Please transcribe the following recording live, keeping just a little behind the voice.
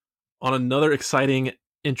On another exciting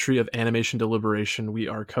entry of Animation Deliberation, we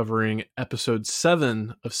are covering episode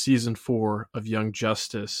 7 of season 4 of Young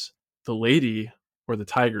Justice, The Lady or the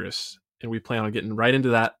Tigress. And we plan on getting right into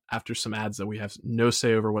that after some ads that we have no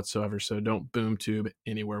say over whatsoever. So don't boom tube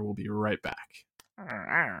anywhere. We'll be right back.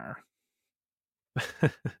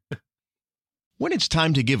 When it's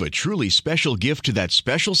time to give a truly special gift to that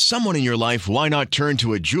special someone in your life, why not turn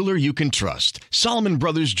to a jeweler you can trust? Solomon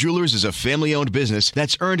Brothers Jewelers is a family-owned business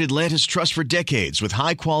that's earned Atlanta's trust for decades with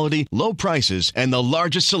high quality, low prices, and the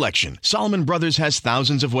largest selection. Solomon Brothers has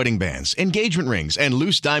thousands of wedding bands, engagement rings, and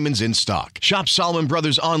loose diamonds in stock. Shop Solomon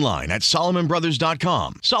Brothers online at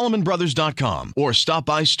solomonbrothers.com, solomonbrothers.com, or stop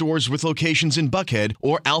by stores with locations in Buckhead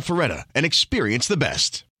or Alpharetta and experience the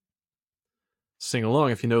best. Sing along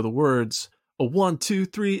if you know the words. 1, 2,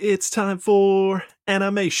 3, it's time for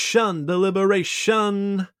Animation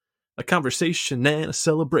Deliberation, a conversation and a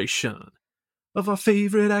celebration of our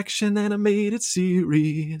favorite action animated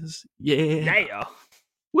series. Yeah.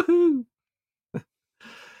 Woohoo!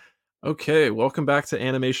 Okay, welcome back to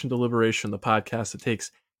Animation Deliberation, the podcast that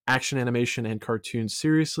takes action animation and cartoons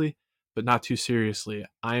seriously, but not too seriously.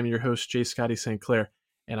 I am your host, J. Scotty St. Clair,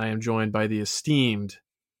 and I am joined by the esteemed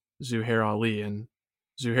Zuhair Ali. And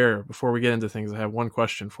Zuhair, before we get into things, I have one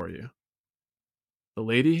question for you. The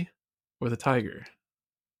lady or the tiger?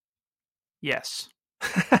 Yes.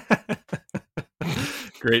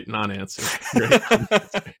 Great non-answer. Great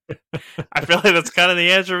non-answer. I feel like that's kind of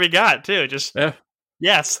the answer we got, too. Just,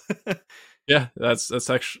 yes. Yeah, that's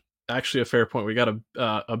actually a fair point. We got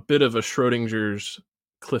a bit of a Schrodinger's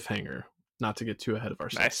cliffhanger, not to get too ahead of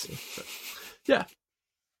ourselves. Nice. But, yeah.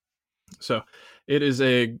 So it is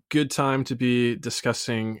a good time to be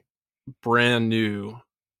discussing brand new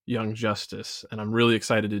Young Justice, and I'm really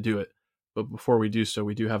excited to do it. But before we do so,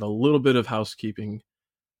 we do have a little bit of housekeeping,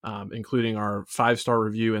 including our 5-star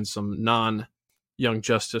review and some non-Young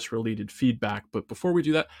Justice related feedback. But before we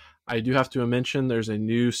do that, I do have to mention there's a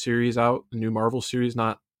new series out, a new Marvel series,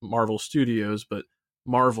 not Marvel Studios, but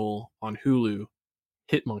Marvel on Hulu,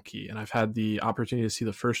 Hitmonkey. And I've had the opportunity to see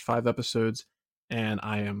the first 5 episodes, and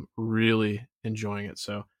I am really enjoying it.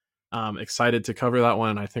 So I'm excited to cover that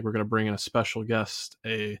one. I think we're going to bring in a special guest,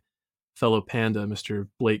 a fellow panda, Mr.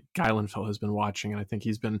 Blake Geilenfeld, has been watching, and I think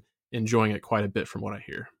he's been enjoying it quite a bit from what I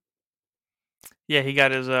hear. Yeah, he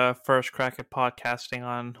got his first crack at podcasting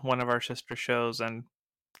on one of our sister shows and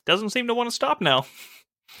doesn't seem to want to stop now.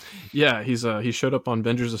 Yeah, he showed up on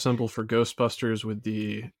Avengers Assemble for Ghostbusters with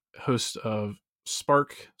the host of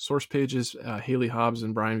Spark Source Pages, Haley Hobbs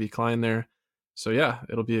and Brian V. Klein there. So yeah,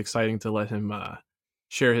 it'll be exciting to let him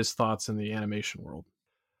share his thoughts in the animation world.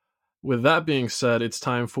 With that being said, it's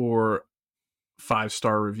time for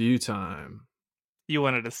 5-star review time. You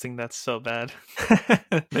wanted to sing that so bad.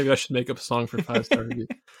 Maybe I should make up a song for 5-star review.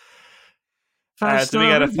 So we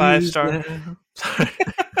got a 5-star.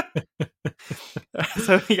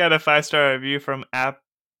 So we got a 5-star review from App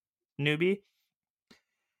Newbie.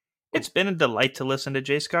 It's been a delight to listen to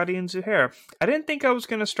J. Scotty and Zuhair. I didn't think I was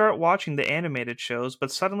going to start watching the animated shows,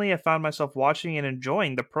 but suddenly I found myself watching and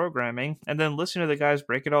enjoying the programming, and then listening to the guys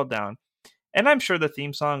break it all down. And I'm sure the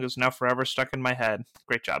theme song is now forever stuck in my head.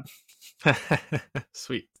 Great job.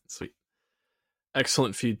 Sweet.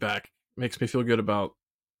 Excellent feedback. Makes me feel good about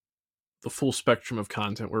the full spectrum of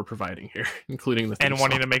content we're providing here, including the theme and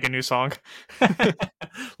wanting song. to make a new song. A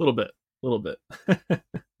little bit.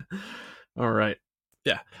 All right.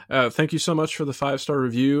 Yeah. Thank you so much for the 5-star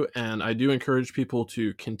review. And I do encourage people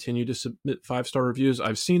to continue to submit 5-star reviews.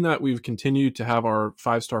 I've seen that we've continued to have our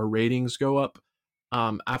 5-star ratings go up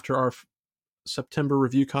after our September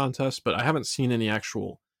review contest, but I haven't seen any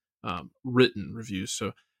actual written reviews.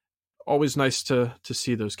 So always nice to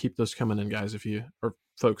see those. Keep those coming in, guys. If you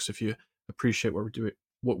appreciate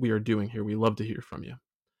what we are doing here, we love to hear from you.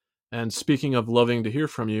 And speaking of loving to hear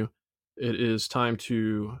from you, it is time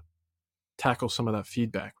to tackle some of that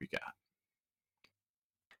feedback we got.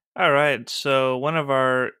 All right, so one of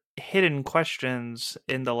our hidden questions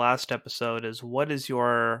in the last episode is, what is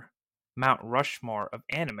your Mount Rushmore of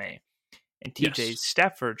anime? And TJ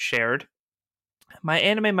Stafford shared, my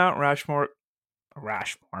anime Mount Rushmore. Wow.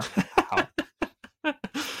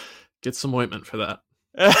 Get some ointment for that.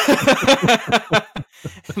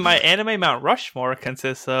 My anime Mount Rushmore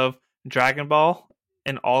consists of Dragon Ball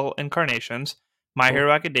in all incarnations, My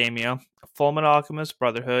Hero Academia, Fullmetal Alchemist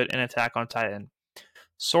Brotherhood, and Attack on Titan.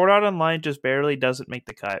 Sword Art Online just barely doesn't make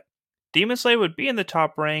the cut. Demon Slayer would be in the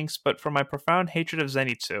top ranks, but for my profound hatred of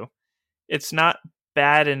Zenitsu. It's not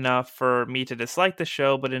bad enough for me to dislike the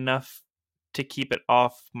show, but enough to keep it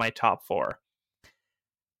off my top 4.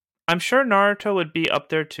 I'm sure Naruto would be up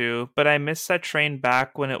there too, but I missed that train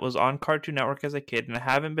back when it was on Cartoon Network as a kid, and I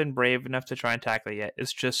haven't been brave enough to try and tackle it yet.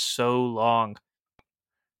 It's just so long.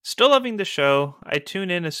 Still loving the show. I tune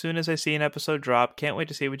in as soon as I see an episode drop. Can't wait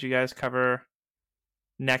to see what you guys cover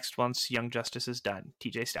next once Young Justice is done.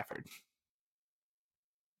 TJ Stafford.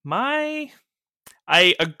 I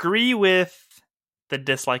agree with the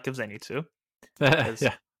dislike of Zenitsu.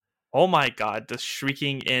 Yeah. Oh my god, the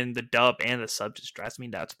shrieking in the dub and the sub just drives me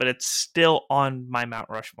nuts. But it's still on my Mount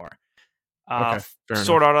Rushmore. Okay,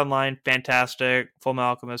 Sword Art Online, fantastic. Full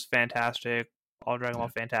Metal Alchemist, fantastic. All Dragon Ball,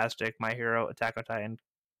 fantastic. My Hero, Attack on Titan,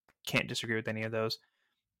 can't disagree with any of those.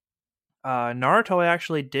 Naruto I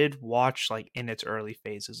actually did watch like in its early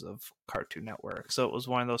phases of Cartoon Network, so it was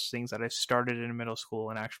one of those things that I started in middle school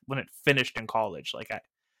and actually when it finished in college.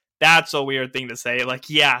 That's a weird thing to say. Like,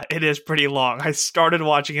 yeah, it is pretty long. I started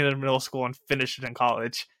watching it in middle school and finished it in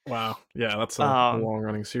college. Wow, yeah, that's a long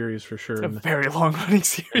running series for sure. A very long running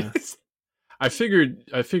series. Yeah. I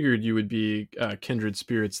figured you would be kindred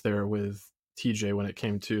spirits there with TJ when it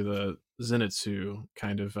came to the Zenitsu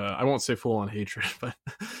kind of I won't say full on hatred, but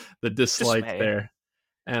the dislike there.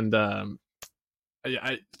 And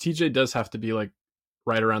TJ does have to be like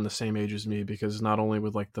right around the same age as me, because not only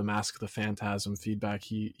with like the Mask of the Phantasm feedback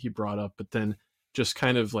he brought up, but then just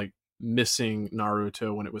kind of like missing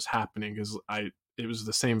Naruto when it was happening, because it was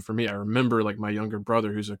the same for me. I remember like my younger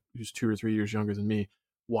brother who's 2 or 3 years younger than me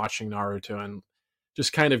watching Naruto and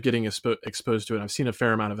just kind of getting exposed to it. I've seen a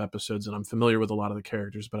fair amount of episodes and I'm familiar with a lot of the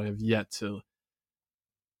characters, but I have yet to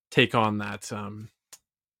take on that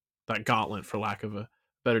that gauntlet, for lack of a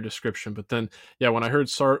better description. But then, yeah, when I heard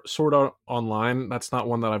Sword Art Online, that's not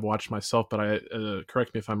one that I've watched myself, but I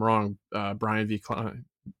correct me if I'm wrong, Brian V. Klein,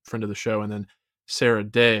 friend of the show, and then Sarah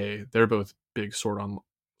Day, they're both big Sword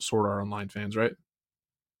Art Online fans, right?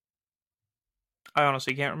 I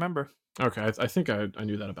honestly can't remember. Okay, I think I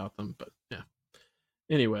knew that about them, but yeah.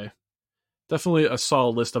 Anyway, definitely a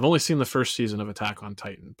solid list. I've only seen the first season of Attack on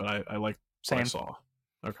Titan, but I like what I saw.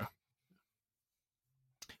 Okay.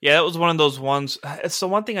 Yeah, that was one of those ones. It's the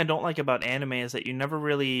one thing I don't like about anime is that you never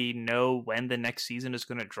really know when the next season is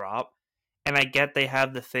going to drop. And I get they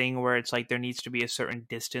have the thing where it's like there needs to be a certain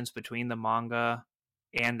distance between the manga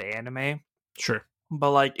and the anime. Sure.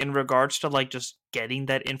 But like in regards to like just getting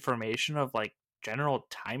that information of like general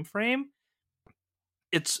time frame,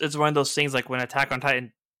 it's one of those things like when Attack on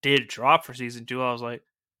Titan did drop for season 2, I was like,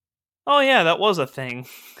 oh yeah, that was a thing.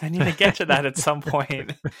 I need to get to that at some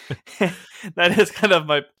point. That is kind of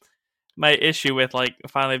my issue with like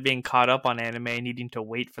finally being caught up on anime and needing to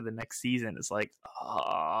wait for the next season. It's like,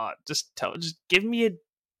 just give me a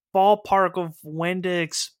ballpark of when to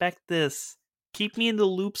expect this. Keep me in the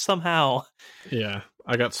loop somehow. Yeah,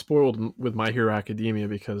 I got spoiled with My Hero Academia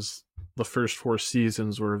because the first 4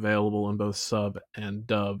 seasons were available in both sub and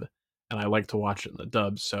dub, and I like to watch it in the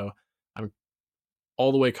dub, so I'm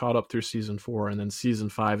all the way caught up through season 4, and then season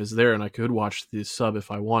 5 is there, and I could watch the sub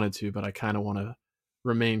if I wanted to, but I kind of want to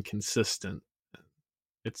remain consistent.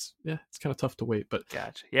 It's kind of tough to wait, but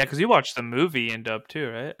gotcha. Yeah, because you watched the movie in dub too,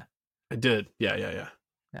 right? I did. Yeah.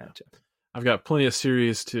 Gotcha. I've got plenty of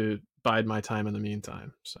series to bide my time in the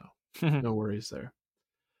meantime, so no worries there.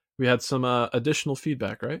 We had some additional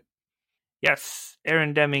feedback, right? Yes.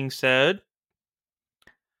 Aaron Deming said,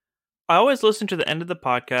 I always listen to the end of the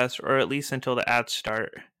podcast, or at least until the ads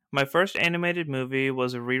start. My first animated movie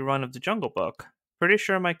was a rerun of The Jungle Book. Pretty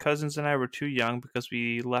sure my cousins and I were too young because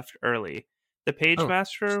we left early. The Page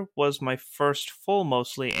Master was my first full,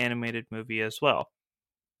 mostly animated movie as well.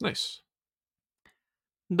 Nice.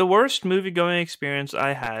 The worst movie-going experience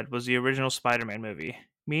I had was the original Spider-Man movie.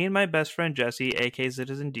 Me and my best friend Jesse, aka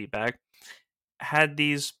Citizen D-Bag, had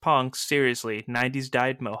these punks, seriously, 90s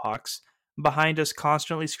dyed mohawks, behind us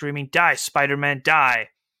constantly screaming, "Die, Spider-Man, die!"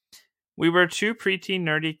 We were 2 preteen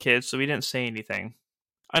nerdy kids, so we didn't say anything.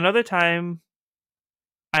 Another time,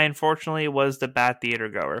 I unfortunately was the bad theater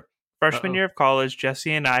goer. Freshman year of college,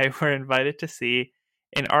 Jesse and I were invited to see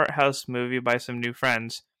an art house movie by some new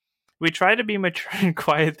friends. We tried to be mature and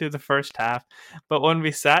quiet through the first half, but when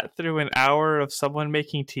we sat through an hour of someone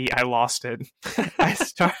making tea, I lost it.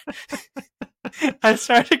 I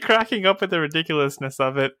started cracking up at the ridiculousness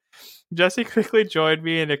of it. Jesse quickly joined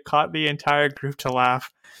me and it caught the entire group to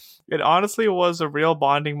laugh. It honestly was a real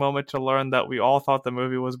bonding moment to learn that we all thought the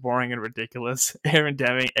movie was boring and ridiculous. Aaron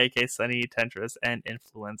Deming, aka Sunny Tentris, and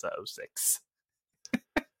Influenza 06.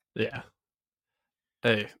 Yeah.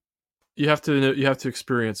 Hey, you have to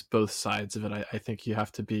experience both sides of it. I think you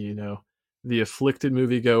have to be, the afflicted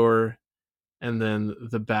moviegoer and then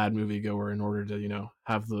the bad moviegoer in order to,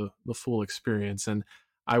 have the full experience. And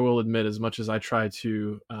I will admit, as much as I try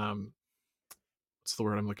to, what's the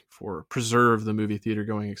word I'm looking for, preserve the movie theater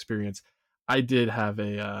going experience, I did have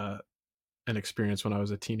an experience when I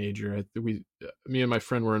was a teenager. Me and my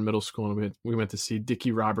friend were in middle school, and we went to see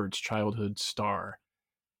Dickie Roberts' childhood star.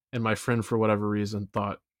 And my friend, for whatever reason,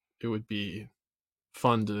 thought it would be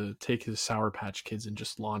fun to take his Sour Patch Kids and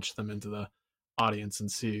just launch them into the audience and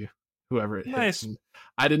see whoever it hits. Nice. And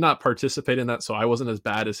I did not participate in that, so I wasn't as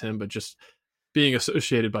bad as him, but just being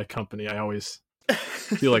associated by company, I always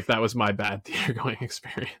feel like that was my bad theater going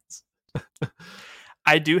experience.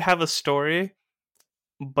 I do have a story,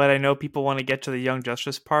 but I know people want to get to the Young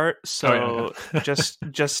Justice part, so just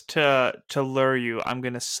to lure you, I'm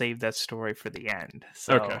gonna save that story for the end.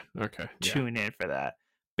 So okay, tune in for that,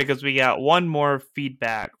 because we got one more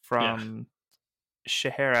feedback from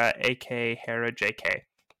Shahara, aka Hera JK.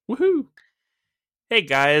 Woohoo! Hey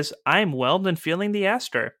guys, I'm whelmed and feeling the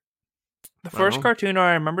Aster. The first cartoon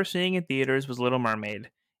I remember seeing in theaters was Little Mermaid.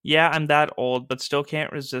 Yeah, I'm that old, but still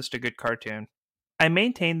can't resist a good cartoon. I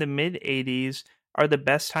maintain the mid-80s are the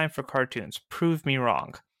best time for cartoons. Prove me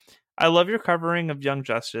wrong. I love your covering of Young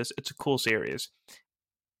Justice. It's a cool series.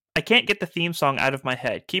 I can't get the theme song out of my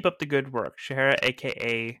head. Keep up the good work. Shahara,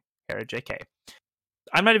 aka Hera JK.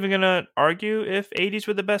 I'm not even going to argue if 80s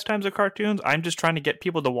were the best times of cartoons. I'm just trying to get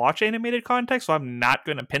people to watch animated content, so I'm not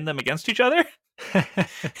going to pin them against each other.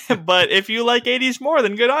 But if you like 80s more,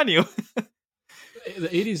 then good on you. The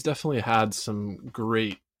 80s definitely had some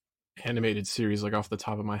great animated series, like off the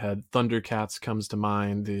top of my head. Thundercats comes to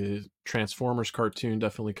mind. The Transformers cartoon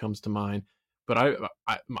definitely comes to mind. But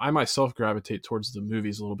I myself gravitate towards the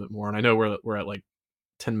movies a little bit more. And I know we're at like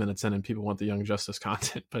 10 minutes in and people want the Young Justice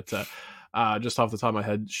content. But just off the top of my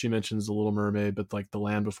head, she mentions The Little Mermaid, but like The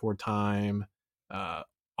Land Before Time,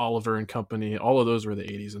 Oliver and Company, all of those were the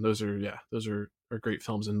 80s. And those are great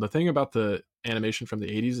films. And the thing about the animation from the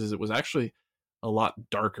 80s is it was actually a lot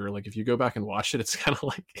darker. Like if you go back and watch it, it's kind of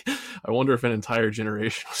like, I wonder if an entire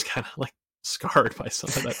generation was kind of like scarred by some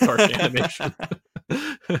of that dark animation.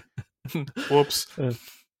 Whoops.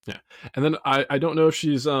 Yeah. And then I don't know if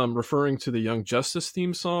she's referring to the Young Justice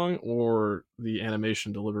theme song or the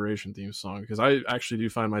Animation Deliberation theme song, because I actually do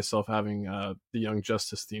find myself having the Young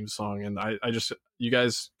Justice theme song, and you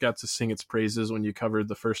guys got to sing its praises when you covered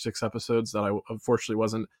the first 6 episodes that I unfortunately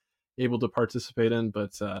wasn't able to participate in,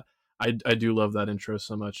 but I do love that intro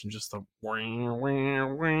so much, and just the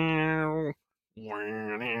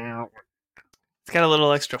it's got a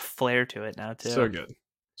little extra flair to it now too. So good.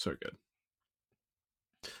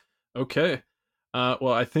 Okay.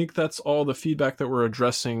 Well, I think that's all the feedback that we're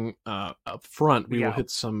addressing up front. We will hit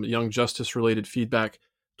some Young Justice related feedback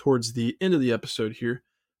towards the end of the episode here.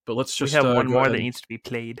 But let's just... We have one more that needs to be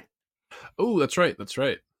played. Oh, that's right. I'm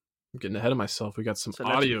getting ahead of myself. We got some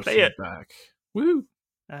audio feedback. Woo!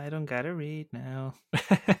 I don't gotta read now. Hi,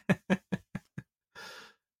 Zuhair.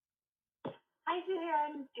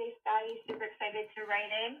 I'm Jay Scotty. Super excited to write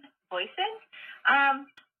in voices.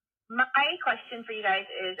 My question for you guys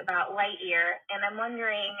is about Lightyear, and I'm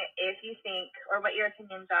wondering if you think, or what your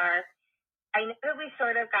opinions are. I know that we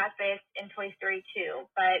sort of got this in Toy Story 2,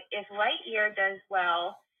 but if Lightyear does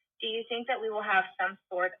well, do you think that we will have some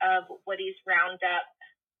sort of Woody's Roundup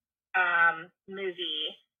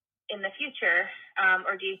movie in the future?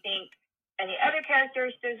 Or do you think any other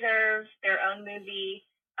characters deserve their own movie?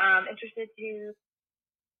 Interested to...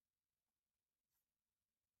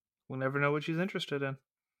 We'll never know what she's interested in.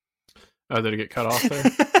 Oh, did it get cut off there?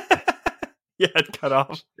 Yeah, it cut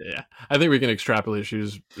off. Yeah, I think we can extrapolate.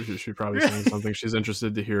 She's probably saying something. She's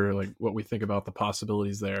interested to hear like what we think about the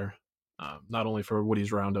possibilities there, not only for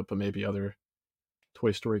Woody's Roundup, but maybe other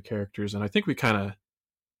Toy Story characters. And I think we kind of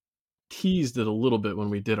teased it a little bit when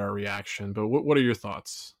we did our reaction. But what are your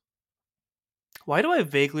thoughts? Why do I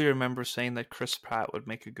vaguely remember saying that Chris Pratt would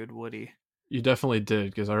make a good Woody? You definitely did,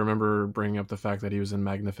 because I remember bringing up the fact that he was in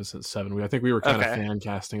Magnificent Seven. I think we were kind of fan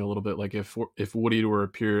casting a little bit, like if Woody were to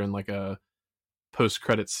appear in like a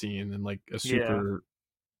post-credit scene and like a super,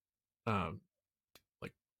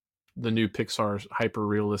 like the new Pixar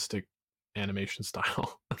hyper-realistic animation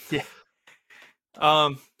style. Yeah.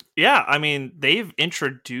 Yeah, I mean, they've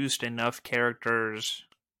introduced enough characters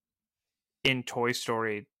in Toy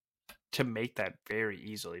Story to make that very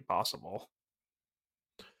easily possible.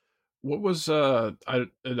 What was I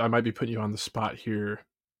might be putting you on the spot here.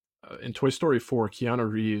 In Toy Story 4,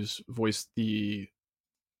 Keanu Reeves voiced the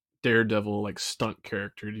Daredevil like stunt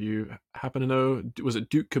character. Do you happen to know? Was it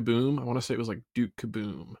Duke Kaboom? I want to say it was like Duke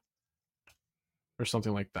Kaboom or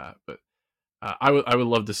something like that. But I would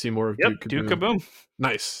love to see more of Duke Kaboom. Duke Kaboom.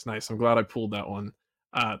 Nice. I'm glad I pulled that one.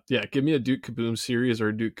 Yeah, give me a Duke Kaboom series or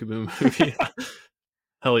a Duke Kaboom movie.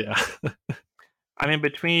 Hell yeah. I mean,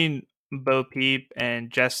 between Bo Peep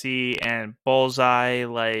and Jesse and Bullseye,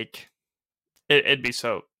 like it'd be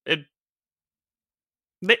so it.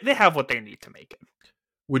 They have what they need to make it.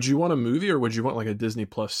 Would you want a movie or would you want like a Disney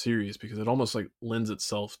Plus series? Because it almost like lends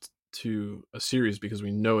itself to a series because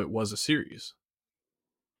we know it was a series.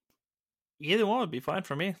 Either one would be fine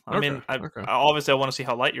for me. I Okay. mean, I Okay. obviously I want to see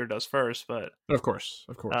how Lightyear does first, but Of course.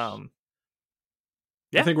 Of course.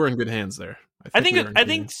 Yeah. I think we're in good hands there. I we think are in good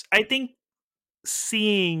hands. I think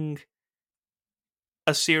seeing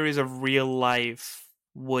a series of real life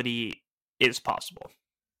Woody is possible.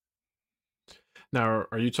 Now,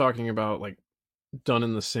 are you talking about like done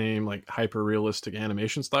in the same like hyper realistic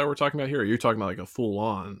animation style we're talking about here? Or are you talking about like a full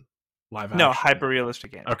on live No, action? hyper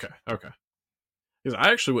realistic animation. Okay. Okay. Because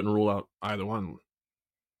I actually wouldn't rule out either one.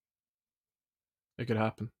 It could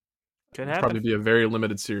happen. Could It'd happen. probably be a very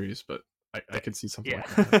limited series, but I could see something Yeah.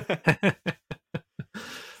 like that.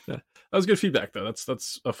 Yeah. That was good feedback, though.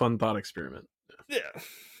 That's a fun thought experiment. Yeah.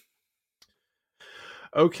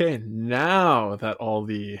 Okay, now that all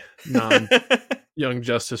the Young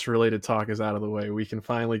Justice related talk is out of the way, we can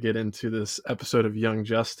finally get into this episode of Young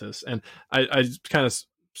Justice. And I kind of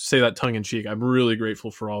say that tongue in cheek. I'm really grateful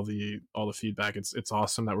for all the feedback. It's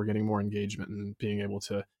awesome that we're getting more engagement and being able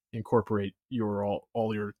to incorporate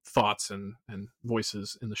all your thoughts and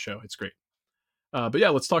voices in the show. It's great. But yeah,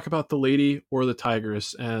 let's talk about The Lady or the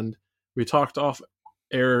Tigress. And we talked off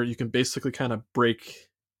air. You can basically kind of break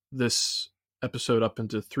this episode up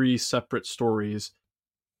into 3 separate stories.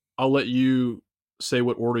 I'll let you say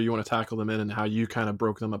what order you want to tackle them in and how you kind of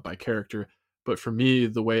broke them up by character. But for me,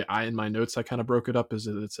 the way in my notes I kind of broke it up is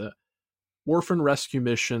that it's a orphan rescue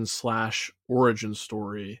mission / origin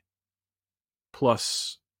story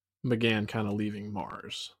plus McGann kind of leaving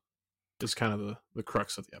Mars is kind of the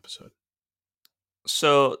crux of the episode.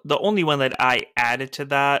 So the only one that I added to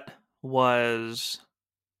that was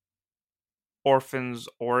Orphan's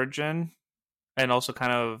origin and also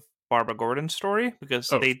kind of Barbara Gordon's story, because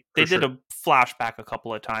they did a flashback a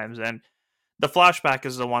couple of times, and the flashback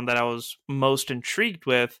is the one that I was most intrigued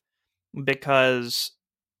with because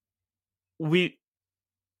we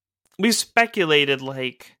speculated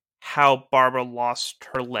like how Barbara lost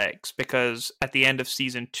her legs, because at the end of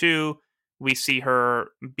season 2 we see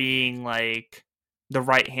her being like the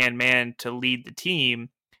right hand man to lead the team,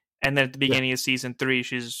 and then at the beginning of season 3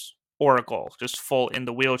 she's Oracle, just full in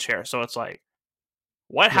the wheelchair. So it's like,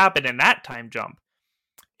 what happened in that time jump?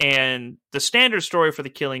 And the standard story for the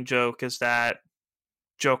Killing Joke is that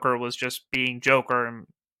Joker was just being Joker and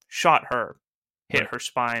shot her, hit her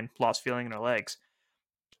spine, lost feeling in her legs.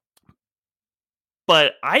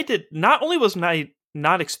 But not only was I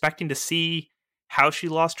not expecting to see how she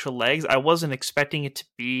lost her legs, I wasn't expecting it to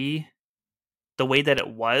be the way that it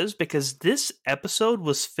was, because this episode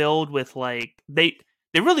was filled with like they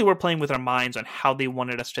really were playing with our minds on how they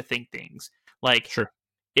wanted us to think things. Like,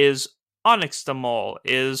 is Onyx the mole?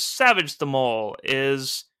 Is Savage the mole?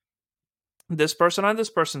 Is this person on this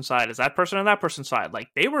person's side? Is that person on that person's side? Like,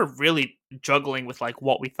 they were really juggling with like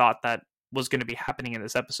what we thought that was going to be happening in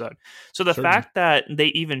this episode. So the fact that they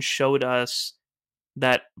even showed us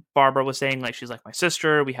that Barbara was saying like, she's like my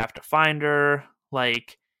sister, we have to find her.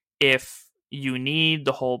 Like, if you need,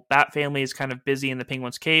 the whole Bat family is kind of busy in the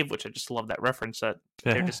Penguin's cave, which I just love that reference that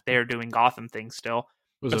they're just there doing Gotham things still.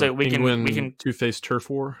 Was it's it like we can Two-Face turf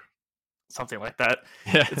war? Something like that.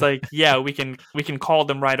 Yeah. It's like, yeah, we can call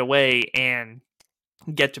them right away and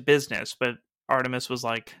get to business. But Artemis was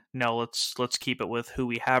like, no, let's keep it with who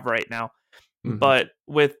we have right now. Mm-hmm. But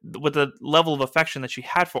with the level of affection that she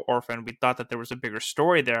had for Orphan, we thought that there was a bigger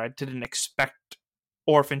story there. I didn't expect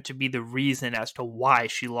Orphan to be the reason as to why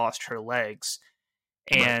she lost her legs.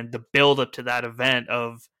 And the build up to that event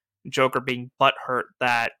of Joker being butthurt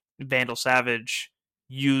that Vandal Savage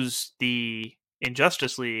used the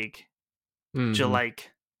Injustice League to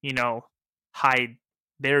like, hide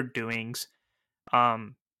their doings.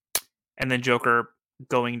 And then Joker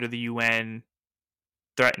going to the UN,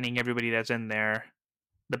 threatening everybody that's in there.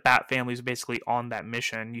 The Bat family is basically on that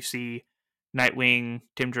mission. You see Nightwing,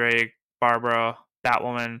 Tim Drake, Barbara,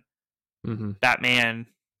 Batwoman, Batman.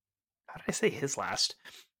 How did I say his last?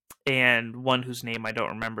 And one whose name I don't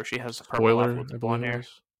remember. She has a purple outfit with the blonde hair.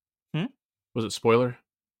 Was it Spoiler?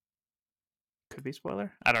 Could be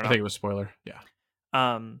Spoiler. I don't know. I think it was Spoiler. Yeah.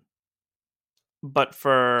 But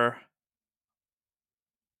for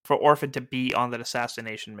Orphan to be on that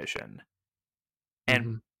assassination mission,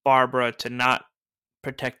 and Barbara to not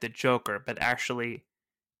protect the Joker, but actually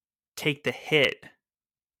take the hit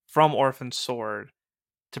from Orphan's sword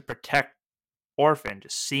to protect Orphan,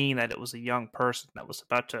 just seeing that it was a young person that was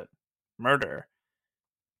about to murder,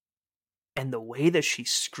 And the way that she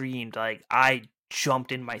screamed, like, I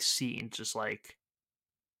jumped in my seat and just, like,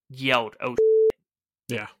 yelled, oh,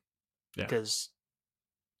 Yeah. Yeah. because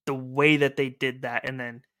the way that they did that and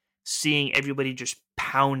then seeing everybody just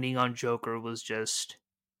pounding on Joker was just,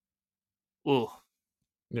 ooh,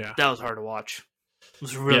 Yeah. that was hard to watch. It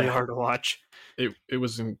was really Yeah. hard to watch. It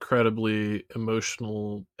was incredibly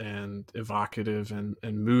emotional and evocative and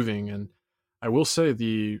moving. And I will say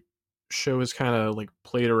the show has kind of like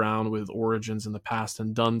played around with origins in the past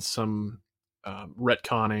and done some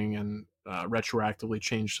retconning and retroactively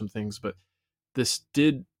changed some things, but this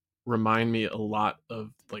did remind me a lot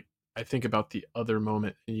of, like, I think about the other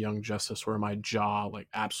moment in Young Justice where my jaw like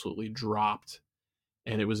absolutely dropped,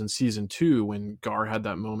 and it was in season 2 when Gar had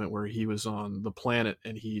that moment where he was on the planet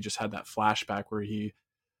and he just had that flashback where he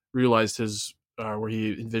realized his where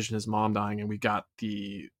he envisioned his mom dying, and we got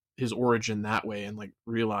his origin that way, and like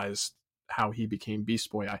realized how he became Beast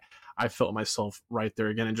Boy. I felt myself right there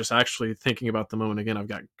again, and just actually thinking about the moment again, I've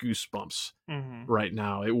got goosebumps right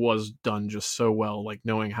now. It was done just so well, like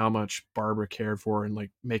knowing how much Barbara cared for her and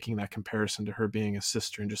like making that comparison to her being a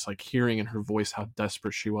sister, and just like hearing in her voice how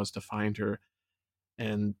desperate she was to find her,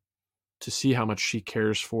 and to see how much she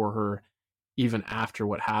cares for her even after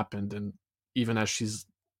what happened, and even as she's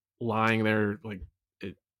lying there like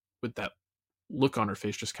it, with that look on her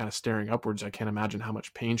face just kind of staring upwards. I can't imagine how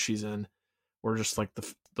much pain she's in, or just like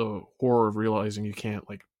the horror of realizing you can't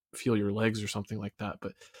like feel your legs or something like that.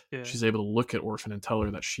 But Yeah. she's able to look at Orphan and tell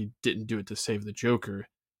her that she didn't do it to save the Joker,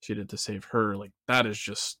 she did it to save her. Like, that is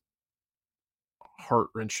just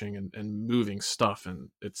heart-wrenching and moving stuff, and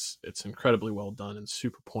it's incredibly well done and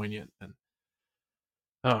super poignant. And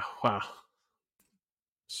oh wow,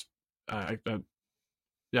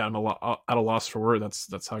 yeah, I'm at a loss for word.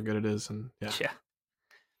 That's how good it is. And Yeah.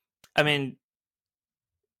 I mean,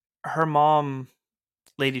 her mom,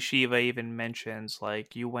 Lady Shiva, even mentions,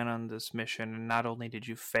 like, you went on this mission and not only did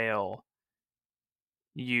you fail,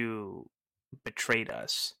 you betrayed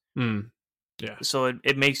us. Yeah. So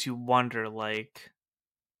it makes you wonder, like,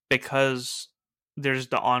 because there's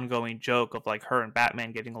the ongoing joke of like her and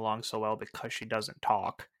Batman getting along so well because she doesn't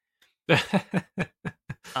talk.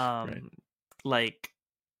 Right. Like,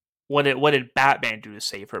 what did Batman do to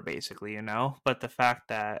save her, basically, you know? But the fact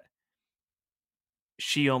that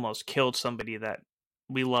she almost killed somebody that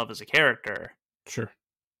we love as a character, Sure.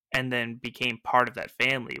 and then became part of that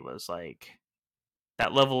family, was like,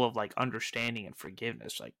 that level of like understanding and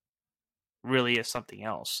forgiveness, like, really is something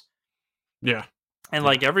else. Yeah. And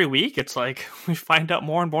like every week, it's like we find out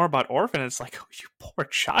more and more about Orphan. It's like, oh, you poor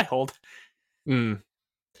child.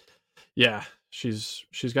 Yeah, she's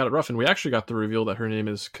got it rough, and we actually got the reveal that her name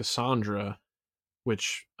is Cassandra,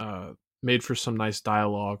 which made for some nice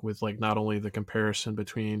dialogue with like not only the comparison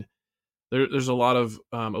between there's a lot of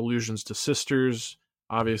allusions to sisters,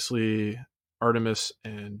 obviously Artemis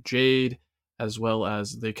and Jade, as well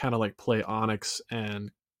as they kind of like play Onyx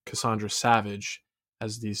and Cassandra Savage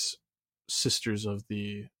as these sisters of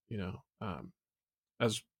the,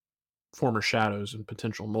 as former shadows and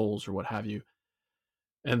potential moles or what have you.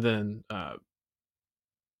 And then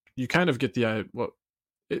you kind of get the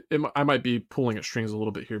I might be pulling at strings a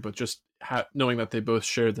little bit here, but just knowing that they both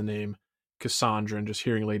shared the name Cassandra, and just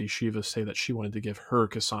hearing Lady Shiva say that she wanted to give her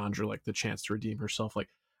Cassandra like the chance to redeem herself, like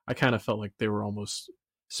I kind of felt like they were almost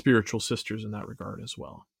spiritual sisters in that regard as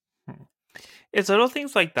well. It's little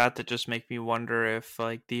things like that that just make me wonder if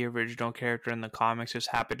like the original character in the comics just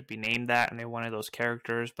happened to be named that and they wanted those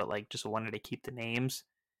characters, but like just wanted to keep the names.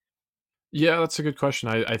 Yeah, that's a good question.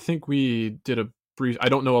 I think we did a brief. I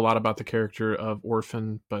don't know a lot about the character of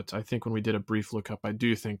Orphan, but I think when we did a brief lookup, I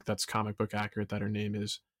do think that's comic book accurate that her name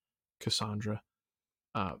is Cassandra.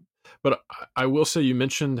 But I will say, you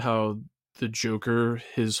mentioned how the Joker,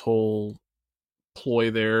 his whole ploy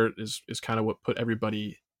there is kind of what put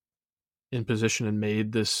everybody in position and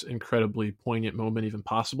made this incredibly poignant moment even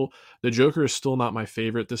possible. The Joker is still not my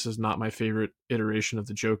favorite. This is not my favorite iteration of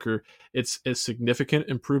the Joker. It's a significant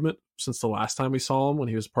improvement since the last time we saw him when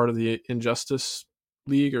he was part of the Injustice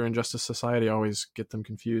League or Injustice Society. I always get them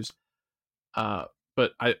confused.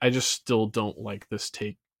 But I just still don't like this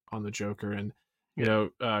take on the Joker. And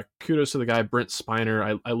kudos to the guy Brent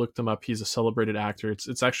Spiner. I looked him up. He's a celebrated actor.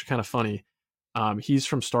 It's actually kind of funny. He's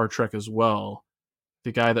from Star Trek as well.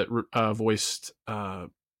 The guy that voiced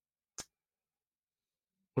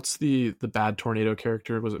what's the bad tornado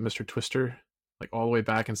character? Was it Mr. Twister? Like all the way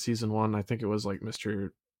back in season 1, I think it was like Mr.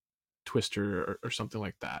 Twister or something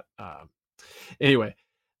like that. Anyway,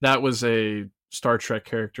 that was a Star Trek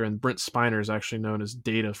character, and Brent Spiner is actually known as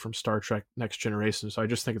Data from Star Trek Next Generation. So I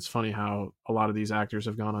just think it's funny how a lot of these actors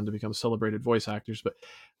have gone on to become celebrated voice actors, but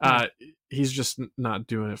he's just not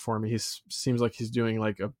doing it for me. He seems like he's doing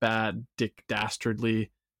like a bad Dick Dastardly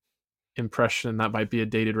impression. That might be a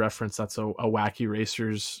dated reference. That's a Wacky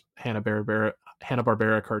Racers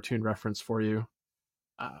Hanna-Barbera cartoon reference for you.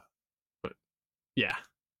 But yeah.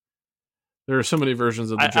 There are so many versions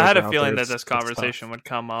of the Joker. I had a out feeling there. that this conversation would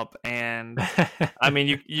come up, and I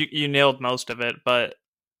mean, you nailed most of it, but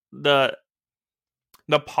the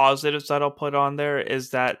positives that I'll put on there is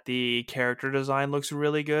that the character design looks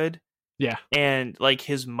really good. Yeah. And like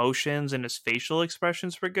his motions and his facial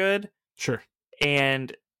expressions were good. Sure.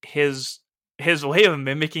 And his way of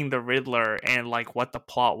mimicking the Riddler and like what the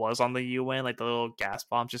plot was on the UN, like the little gas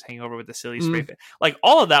bombs just hanging over with the silly spray paint, like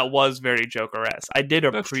all of that was very Joker-esque. I did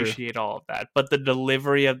appreciate all of that, but the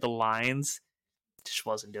delivery of the lines just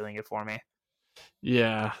wasn't doing it for me.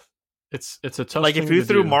 Yeah, it's a tough. Like thing if you to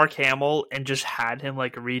threw do. Mark Hamill and just had him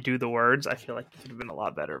like redo the words, I feel like it could have been a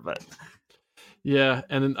lot better. But yeah,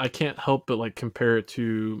 and then I can't help but like compare it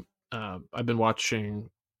to. I've been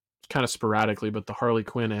watching kind of sporadically, but the Harley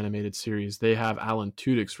Quinn animated series, they have Alan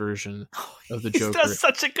Tudyk's version of the Joker. He does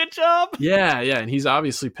such a good job. Yeah, and he's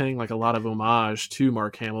obviously paying like a lot of homage to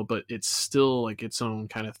Mark Hamill, but it's still like its own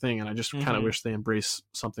kind of thing. And I just kind of wish they embrace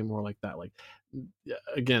something more like that. Like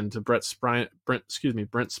again, to Brent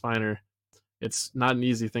Spiner, it's not an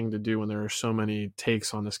easy thing to do when there are so many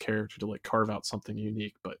takes on this character to like carve out something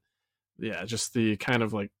unique. But yeah, just the kind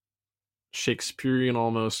of like Shakespearean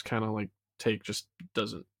almost kind of like take just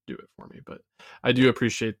doesn't do it for me. But I do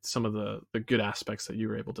appreciate some of the good aspects that you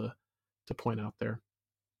were able to point out there.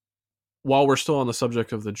 While we're still on the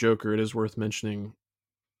subject of the Joker, it is worth mentioning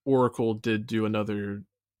Oracle did do another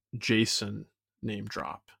Jason name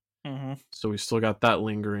drop. So we still got that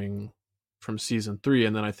lingering from season 3,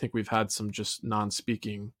 and then I think we've had some just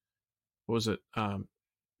non-speaking. What was it?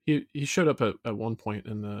 He showed up at one point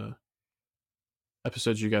in the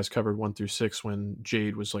episodes you guys covered 1 through 6 when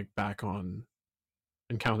Jade was like back on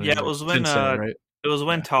encountering. Yeah, it was when Jinsei, right? It was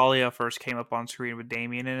when Talia first came up on screen with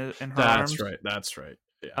Damien in her arms. That's right.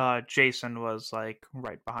 Yeah. Jason was like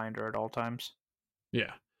right behind her at all times.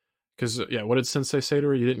 Yeah. Because what did Sensei say to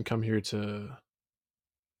her? You didn't come here to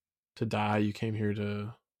die. You came here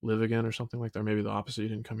to live again, or something like that. Or maybe the opposite. You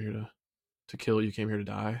didn't come here to kill. You came here to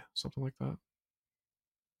die. Something like that.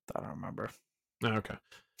 I don't remember. Oh, okay.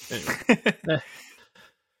 Anyway,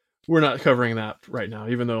 we're not covering that right now,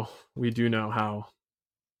 even though we do know how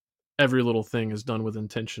every little thing is done with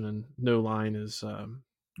intention and no line is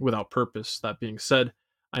without purpose. That being said,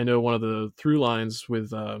 I know one of the through lines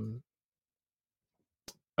with are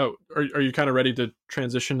you kind of ready to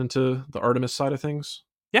transition into the Artemis side of things?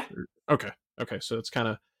 Yeah. Okay, so it's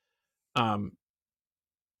kind of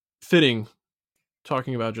fitting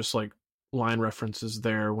talking about just like line references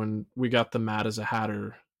there when we got the Mad as a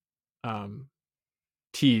Hatter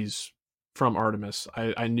tease from Artemis.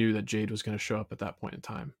 I knew that Jade was going to show up at that point in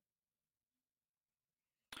time.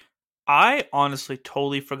 I honestly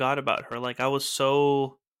totally forgot about her. Like I was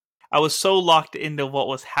so locked into what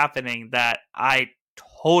was happening that I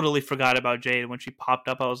totally forgot about Jade. When she popped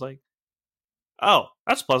up, I was like, "Oh,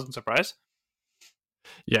 that's a pleasant surprise."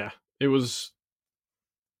 Yeah, it was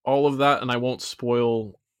all of that, and I won't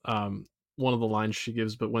spoil one of the lines she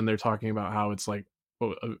gives, but when they're talking about how it's like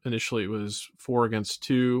initially it was 4 against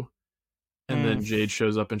 2, and then Jade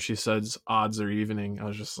shows up and she says odds are evening. I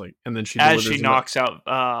was just like, and then she knocks out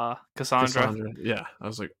Cassandra. Yeah, I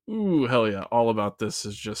was like, ooh, hell yeah! All about this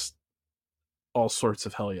is just all sorts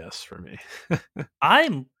of hell yes for me.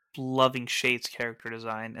 I'm loving Shade's character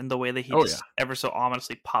design and the way that he ever so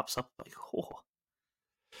ominously pops up. Like, oh.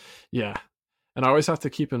 Yeah. And I always have to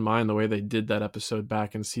keep in mind the way they did that episode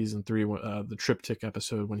back in season 3, the Triptych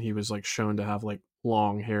episode, when he was like shown to have like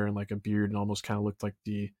long hair and like a beard and almost kind of looked like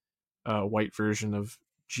the white version of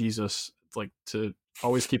Jesus. Like to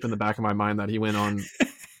always keep in the back of my mind that he went on,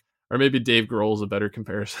 or maybe Dave Grohl is a better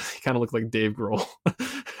comparison. He kind of looked like Dave Grohl.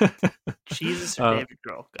 Jesus or David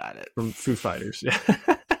Grohl, got it. From Foo Fighters, yeah.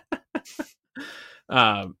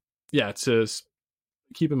 To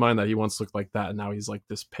keep in mind that he once looked like that, and now he's like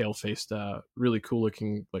this pale-faced, really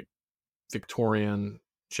cool-looking, like Victorian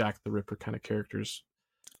Jack the Ripper kind of characters.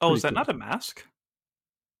 Oh, is that not a mask?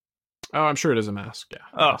 Oh, I'm sure it is a mask. Yeah.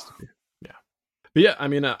 Oh, yeah. But yeah, I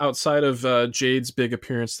mean, outside of Jade's big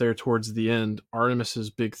appearance there towards the end, Artemis's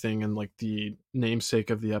big thing and like the namesake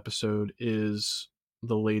of the episode is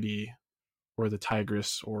the lady, or the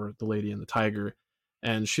tigress, or the lady and the tiger,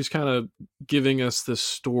 and she's kind of giving us this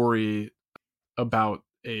story about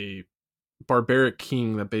a barbaric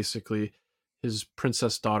king that basically his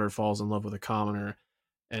princess daughter falls in love with a commoner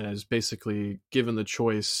and is basically given the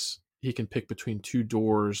choice. He can pick between two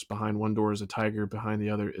doors. Behind one door is a tiger, behind the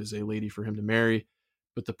other is a lady for him to marry.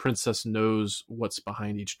 But the princess knows what's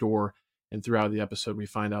behind each door. And throughout the episode, we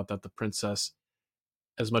find out that the princess,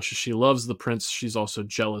 as much as she loves the prince, she's also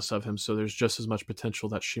jealous of him. So there's just as much potential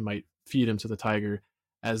that she might feed him to the tiger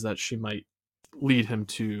as that she might lead him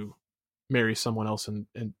to marry someone else and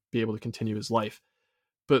be able to continue his life.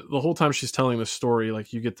 But the whole time she's telling this story,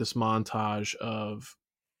 like, you get this montage of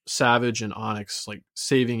Savage and Onyx like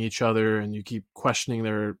saving each other, and you keep questioning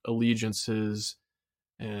their allegiances.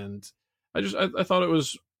 And I thought it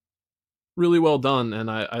was really well done, and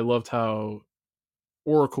I loved how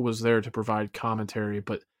Oracle was there to provide commentary,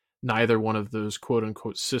 but neither one of those quote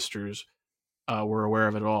unquote sisters were aware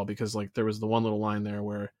of it at all, because like there was the one little line there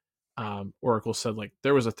where Oracle said, like,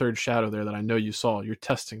 there was a third shadow there that I know you saw. You're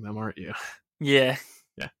testing them, aren't you? Yeah.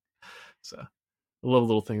 Yeah. So I love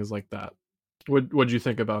little things like that. What'd you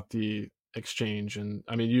think about the exchange? And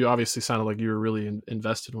I mean, you obviously sounded like you were really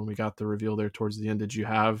invested when we got the reveal there towards the end. Did you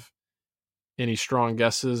have any strong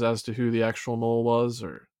guesses as to who the actual mole was,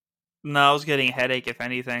 or? No, I was getting a headache, if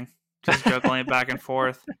anything. Just juggling it back and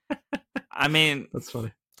forth. I mean, That's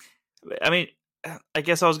funny. I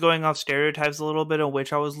guess I was going off stereotypes a little bit, on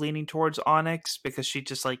which I was leaning towards Onyx, because she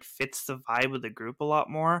just like fits the vibe of the group a lot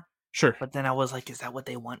more. Sure. But then I was like, is that what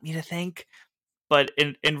they want me to think? But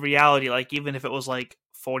in reality, like, even if it was like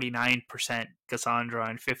 49% Cassandra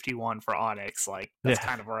and 51 for Onyx, like, that's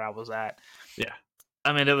kind of where I was at. Yeah.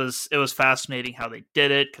 I mean, it was fascinating how they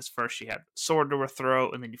did it, because first she had the sword to her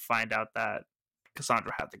throat, and then you find out that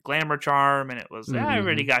Cassandra had the glamour charm, and it was, I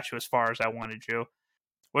already got you as far as I wanted you,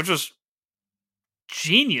 which was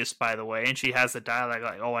genius, by the way. And she has the dialogue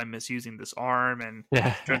like, oh, I'm misusing this arm, and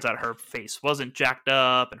turns out her face wasn't jacked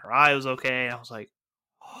up, and her eye was okay, and I was like,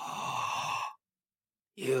 oh,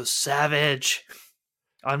 you savage.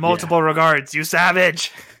 On multiple regards, you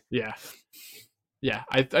savage. Yeah. Yeah,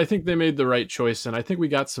 I think they made the right choice, and I think we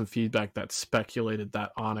got some feedback that speculated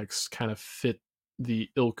that Onyx kind of fit the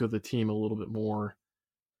ilk of the team a little bit more.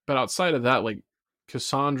 But outside of that, like,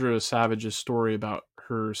 Cassandra Savage's story about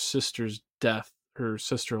her sister's death, her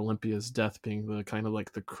sister Olympia's death being the kind of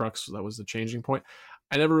like the crux that was the changing point,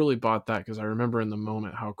 I never really bought that, because I remember in the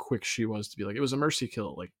moment how quick she was to be like, it was a mercy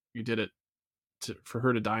kill. Like, you did it for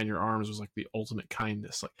her to die in your arms was like the ultimate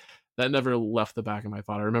kindness. Like, that never left the back of my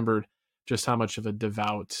thought. I remembered just how much of a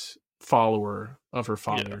devout follower of her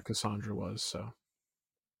father Cassandra was. So,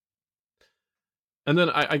 and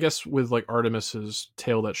then I guess with like Artemis's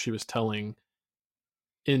tale that she was telling,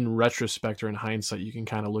 in retrospect or in hindsight, you can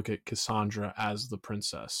kind of look at Cassandra as the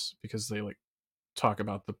princess, because they like talk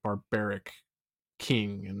about the barbaric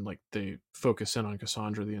king, and like they focus in on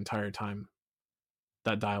Cassandra the entire time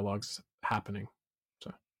that dialogue's happening.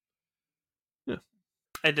 So, yeah.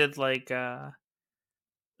 I did like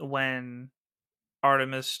when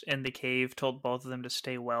Artemis in the cave told both of them to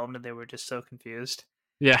stay whelmed, and they were just so confused.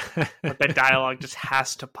 Yeah. But the dialogue just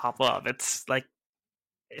has to pop up. It's like,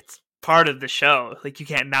 it's part of the show. Like, you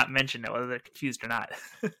can't not mention it, whether they're confused or not.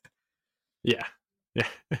 Yeah.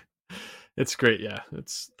 It's great. Yeah.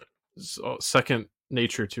 It's second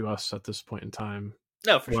nature to us at this point in time.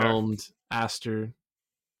 No, for Whelmed, Aster.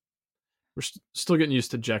 We're still getting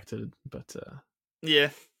used to Jected, but yeah.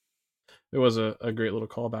 It was a great little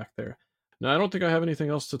callback there. Now, I don't think I have anything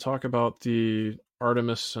else to talk about the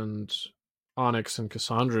Artemis and Onyx and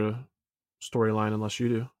Cassandra storyline unless you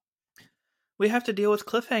do. We have to deal with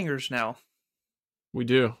cliffhangers now. We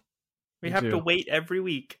do. We have to wait every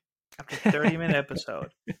week after 30-minute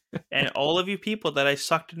episode. And all of you people that I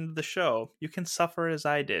sucked into the show, you can suffer as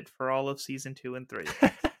I did for all of season 2 and 3.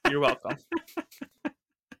 You're welcome.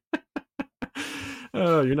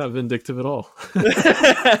 Oh, you're not vindictive at all.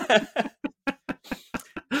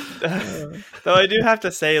 Though I do have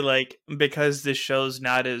to say, like, because this show's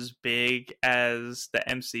not as big as the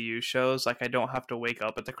MCU shows, like, I don't have to wake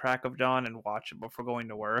up at the crack of dawn and watch it before going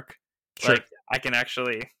to work. Sure. Like, I can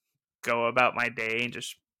actually go about my day and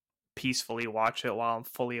just peacefully watch it while I'm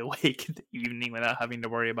fully awake in the evening without having to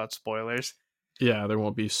worry about spoilers. Yeah, there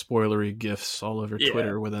won't be spoilery gifs all over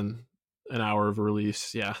Twitter within an hour of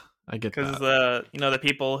release. Yeah, I get that. Because the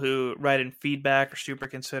people who write in feedback are super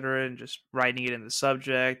considerate and just writing it in the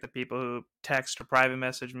subject. The people who text or private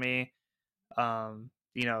message me,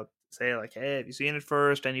 say like, "Hey, have you seen it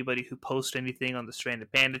first?" Anybody who posts anything on the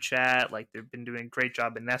Stranded Panda chat, like, they've been doing a great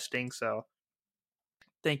job in nesting. So,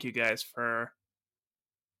 thank you guys for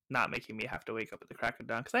not making me have to wake up at the crack of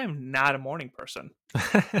dawn, because I am not a morning person.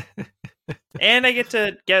 And I get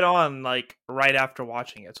to get on like right after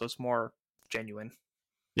watching it, so it's more genuine.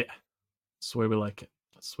 Yeah. That's the way we like it.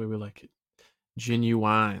 That's the way we like it.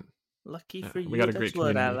 Genuine. Lucky Yeah, for we you, got a that's great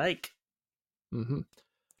what I community. like. Mm-hmm.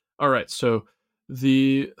 All right, so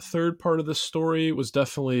the third part of the story was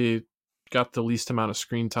definitely got the least amount of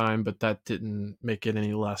screen time, but that didn't make it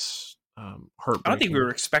any less I don't think we heartbreaking. were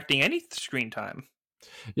expecting any screen time.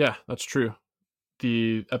 Yeah, that's true.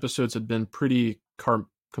 The episodes had been pretty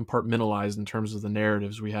compartmentalized in terms of the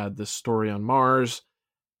narratives. We had this story on Mars,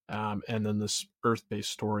 and then this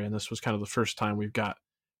Earth-based story, and this was kind of the first time we've got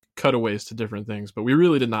cutaways to different things. But we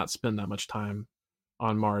really did not spend that much time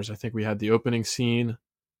on Mars. I think we had the opening scene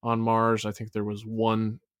on Mars. I think there was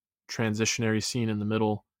one transitionary scene in the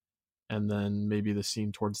middle, and then maybe the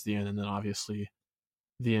scene towards the end, and then obviously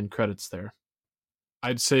the end credits there.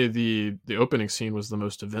 I'd say the opening scene was the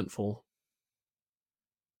most eventful.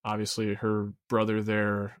 Obviously, her brother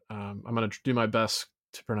there. I'm going to do my best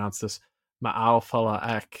to pronounce this. Ma'al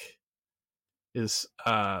Fala'ek is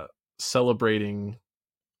celebrating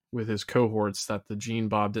with his cohorts that the gene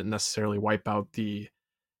Bob didn't necessarily wipe out the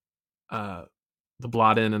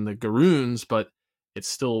Blot-in and the Garoons, but it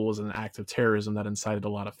still was an act of terrorism that incited a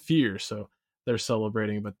lot of fear. So they're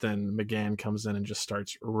celebrating, but then McGann comes in and just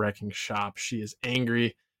starts wrecking shop. She is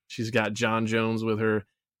angry. She's got John Jones with her,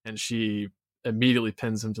 and she immediately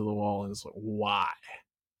pins him to the wall and is like, "Why?"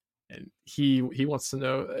 And he wants to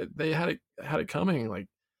know they had it coming. Like,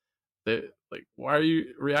 why are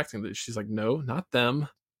you reacting to this? She's like, "No, not them,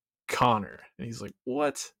 Connor." And he's like,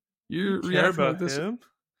 "What? You're You care reacting like about this? him?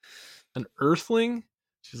 An Earthling?"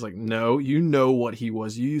 She's like, "No, you know what he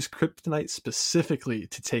was. You used kryptonite specifically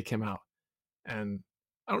to take him out." And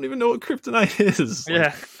I don't even know what kryptonite is.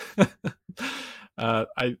 Yeah.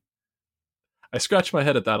 I scratch my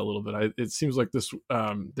head at that a little bit. It seems like this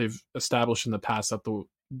they've established in the past that the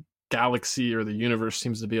galaxy or the universe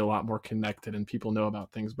seems to be a lot more connected and people know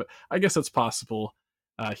about things, but I guess it's possible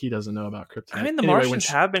he doesn't know about kryptonite. I mean, the Martians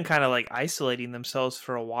have been kind of like isolating themselves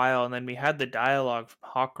for a while, and then we had the dialogue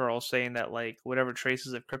from Hawkgirl saying that like whatever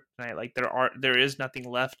traces of kryptonite, like there is nothing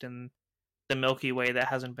left in the Milky Way that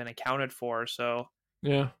hasn't been accounted for. So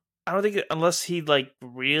yeah, I don't think unless he like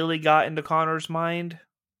really got into Connor's mind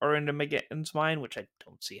or into McGann's mind, which I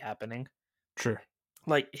don't see happening. sure.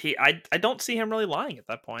 Like I don't see him really lying at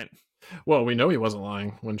that point. Well, we know he wasn't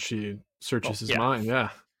lying when she searches his yeah. mind. Yeah,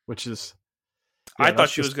 which is. Yeah, I thought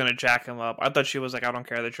she was gonna jack him up. I thought she was like, "I don't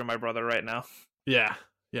care that you're my brother right now." Yeah,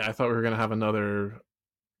 I thought we were gonna have another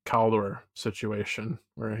Caldor situation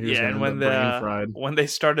where he was and brain fried. When they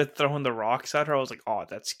started throwing the rocks at her, I was like, "Oh,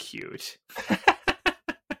 that's cute."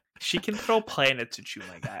 She can throw planets at you,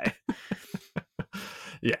 my guy.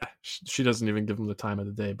 Yeah, she doesn't even give him the time of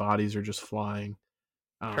the day. Bodies are just flying.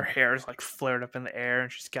 Her hair is like flared up in the air,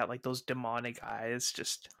 and she's got like those demonic eyes.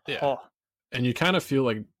 Just And you kind of feel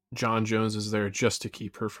like John Jones is there just to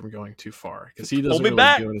keep her from going too far because he doesn't hold me really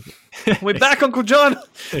back. do anything. Hold me back, Uncle John.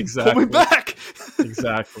 Exactly. Hold me back.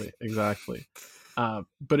 Exactly.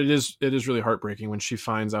 But it is really heartbreaking when she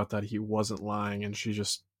finds out that he wasn't lying, and she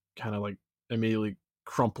just kind of like immediately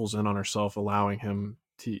crumples in on herself, allowing him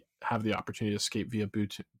to have the opportunity to escape via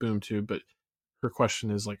boom tube. But her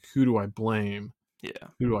question is like, who do I blame? Yeah.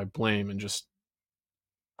 Who do I blame? And just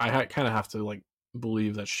I kind of have to like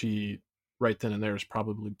believe that she right then and there is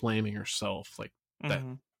probably blaming herself, like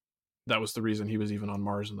that was the reason he was even on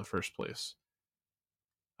Mars in the first place.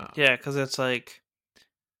 Yeah, because it's like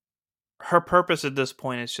her purpose at this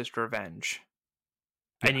point is just revenge.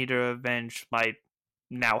 Yeah. I need to avenge my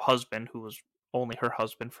now husband, who was only her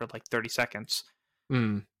husband for like 30 seconds.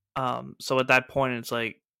 So at that point, it's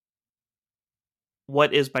like,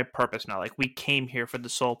 what is my purpose now? Like, we came here for the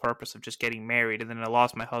sole purpose of just getting married, and then I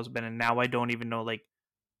lost my husband, and now I don't even know like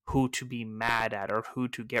who to be mad at or who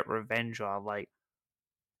to get revenge on. Like,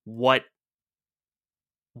 what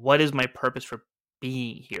is my purpose for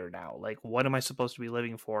being here now? Like, what am I supposed to be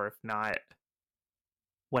living for if not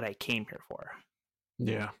what I came here for?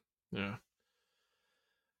 Yeah.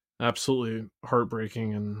 Absolutely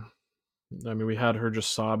heartbreaking. And I mean, we had her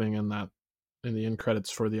just sobbing in the end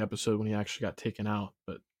credits for the episode when he actually got taken out.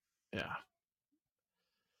 But yeah,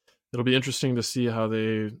 it'll be interesting to see how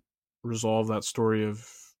they resolve that story of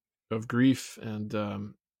grief. And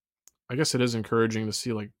I guess it is encouraging to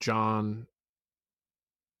see like John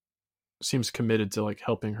seems committed to like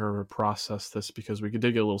helping her process this, because we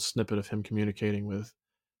did get a little snippet of him communicating with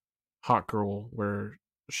Hawkgirl where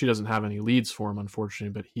she doesn't have any leads for him,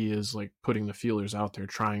 unfortunately, but he is like putting the feelers out there,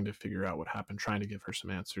 trying to figure out what happened, trying to give her some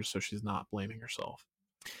answers so she's not blaming herself.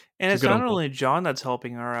 And it's not only John that's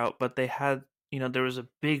helping her out, but they had, there was a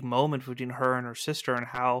big moment between her and her sister, and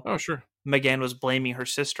how sure, McGann was blaming her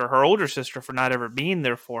sister, her older sister, for not ever being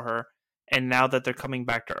there for her. And now that they're coming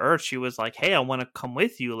back to Earth, she was like, hey, I want to come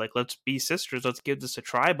with you. Like, let's be sisters. Let's give this a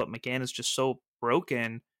try. But McGann is just so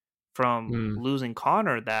broken from Mm. losing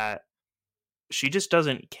Connor that she just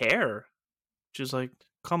doesn't care. She's like,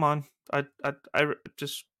 come on. I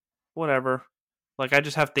just, whatever. Like, I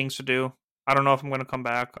just have things to do. I don't know if I'm going to come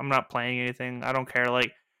back. I'm not playing anything. I don't care.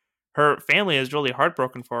 Like, her family is really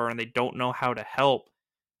heartbroken for her and they don't know how to help.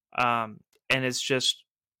 And it's just,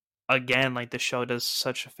 again, like the show does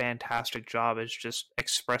such a fantastic job. It's just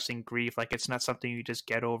expressing grief. Like, it's not something you just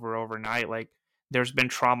get over overnight. Like, there's been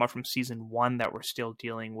trauma from season 1 that we're still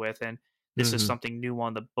dealing with, and this is Mm-hmm. something new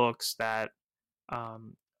on the books that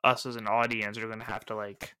us as an audience are going to have to,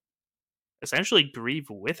 like, essentially grieve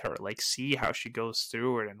with her, like see how she goes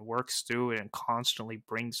through it and works through it and constantly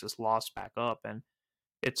brings this loss back up. And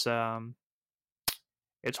it's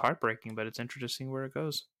heartbreaking, but it's interesting where it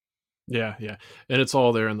goes. Yeah, yeah. And it's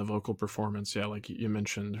all there in the vocal performance. Yeah, like you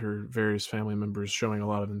mentioned, her various family members showing a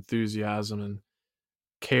lot of enthusiasm and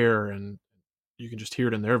care, and you can just hear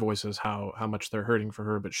it in their voices how much they're hurting for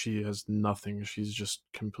her, but she has nothing. She's just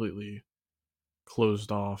completely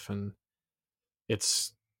closed off, and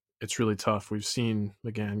it's really tough. We've seen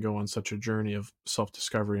McGann go on such a journey of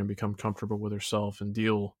self-discovery and become comfortable with herself and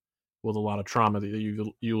deal with a lot of trauma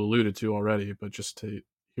that you alluded to already, but just to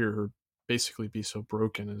hear her basically be so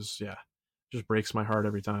broken is, yeah, just breaks my heart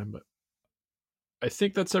every time. But I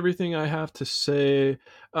think that's everything I have to say.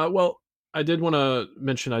 Well, I did want to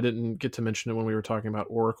mention, I didn't get to mention it when we were talking about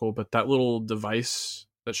Oracle, but that little device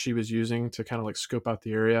that she was using to kind of like scope out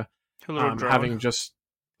the area, Her little drone, having just,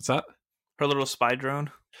 what's that? her little spy drone.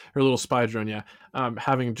 Her little spy drone, yeah.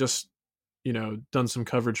 Having just, done some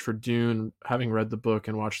coverage for Dune, having read the book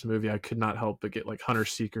and watched the movie, I could not help but get like Hunter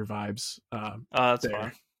Seeker vibes. That's There.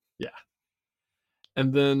 fun. Yeah.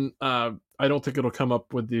 And then I don't think it'll come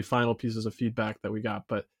up with the final pieces of feedback that we got,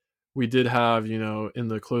 but we did have, in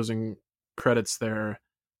the closing credits there,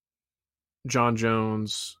 John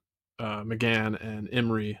Jones, McGann, and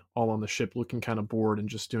Emery all on the ship looking kind of bored and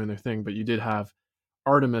just doing their thing. But you did have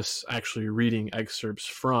Artemis actually reading excerpts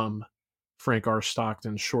from Frank R.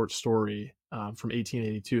 Stockton's short story from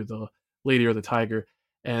 1882, The Lady or the Tiger.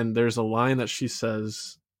 And there's a line that she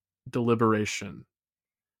says, deliberation.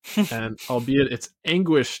 And albeit it's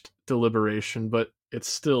anguished deliberation, but it's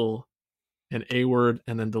still an A word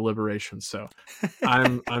and then deliberation. So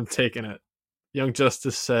I'm taking it. Young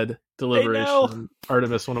Justice said deliberation.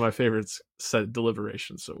 Artemis, one of my favorites, said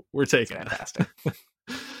deliberation. So we're taking fantastic. it.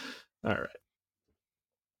 All right.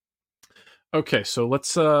 Okay, so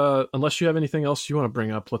let's unless you have anything else you want to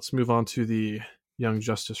bring up, let's move on to the Young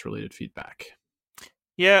Justice related feedback.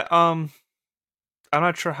 Yeah, I'm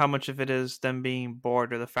not sure how much of it is them being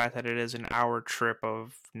bored or the fact that it is an hour trip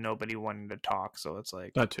of nobody wanting to talk. So it's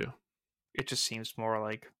like that too. It just seems more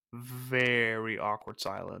like very awkward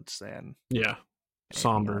silence than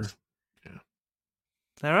somber. Else.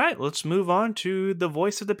 Yeah. All right, let's move on to the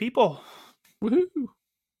voice of the people. Woohoo!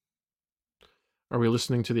 Are we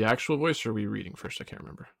listening to the actual voice or are we reading first? I can't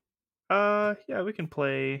remember. Yeah, we can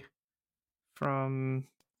play from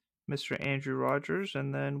Mr. Andrew Rogers,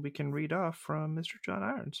 and then we can read off from Mr. John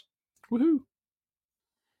Irons. Woohoo!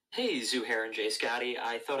 Hey, Zuhair and Scotty.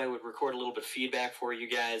 I thought I would record a little bit of feedback for you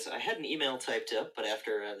guys. I had an email typed up, but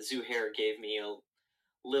after Zuhair gave me a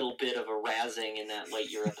little bit of a razzing in that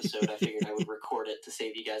Lightyear episode, I figured I would record it to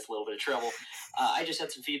save you guys a little bit of trouble. I just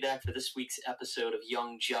had some feedback for this week's episode of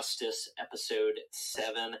Young Justice, episode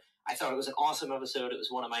 7. I thought it was an awesome episode. It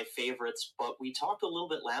was one of my favorites, but we talked a little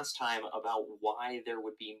bit last time about why there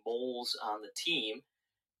would be moles on the team.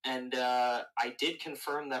 And I did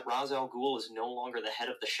confirm that Ra's al Ghul is no longer the head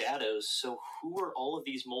of the Shadows, so who are all of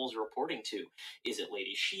these moles reporting to? Is it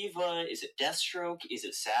Lady Shiva? Is it Deathstroke? Is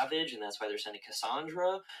it Savage, and that's why they're sending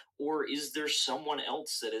Cassandra? Or is there someone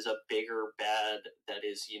else that is a bigger bad that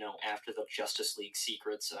is, after the Justice League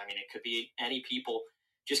secrets? I mean, it could be any people.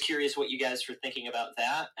 Just curious what you guys are thinking about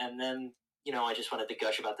that. And then, I just wanted to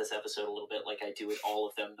gush about this episode a little bit like I do with all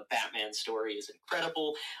of them. The Batman story is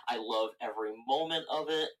incredible. I love every moment of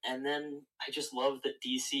it. And then I just love that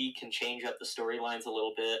DC can change up the storylines a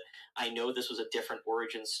little bit. I know this was a different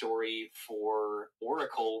origin story for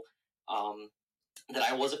Oracle that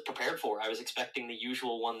I wasn't prepared for. I was expecting the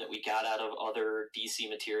usual one that we got out of other DC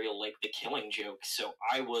material, like the Killing Joke. So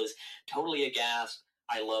I was totally aghast.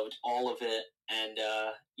 I loved all of it. And,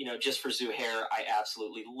 just for Zuhair, I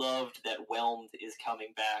absolutely loved that Whelmed is coming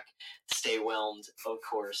back. Stay whelmed, of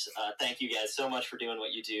course. Thank you guys so much for doing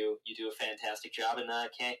what you do. You do a fantastic job, and I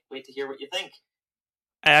can't wait to hear what you think.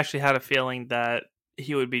 I actually had a feeling that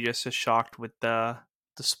he would be just as shocked with the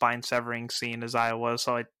spine severing scene as I was,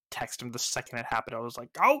 so text him the second it happened. I was like,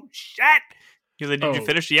 oh shit! He's like, did you Oh.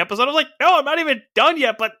 finish the episode? I was like, no, I'm not even done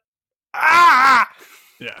yet, but ah!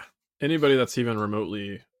 Yeah. Anybody that's even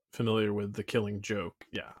remotely familiar with The Killing Joke,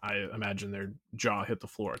 yeah, I imagine their jaw hit the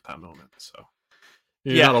floor at that moment. So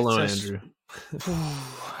you're not alone, Andrew.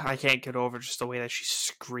 I can't get over just the way that she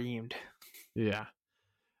screamed. Yeah.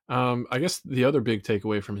 I guess the other big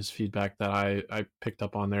takeaway from his feedback that I picked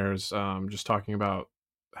up on there is just talking about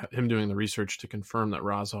him doing the research to confirm that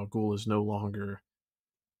Ra's al Ghul is no longer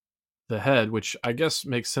the head, which I guess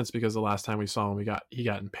makes sense because the last time we saw him, he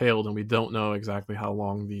got impaled, and we don't know exactly how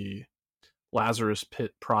long the Lazarus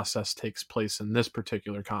pit process takes place in this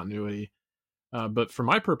particular continuity. But for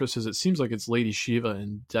my purposes, it seems like it's Lady Shiva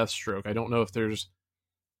and Deathstroke. I don't know if there's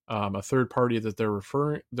a third party that they're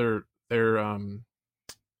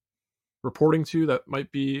reporting to that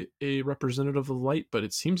might be a representative of the light, but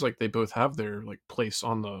it seems like they both have their like place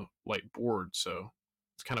on the light board. So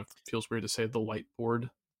it kind of feels weird to say the light board.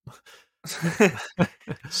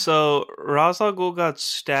 So Ra's al Ghul got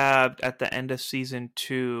stabbed at the end of season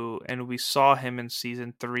 2, and we saw him in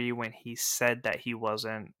season 3 when he said that he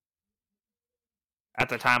wasn't. At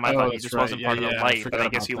the time, I thought he just wasn't part of the light, but I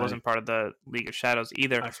guess he wasn't part of the League of Shadows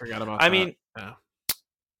either. I forgot about that. I mean,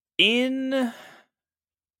 in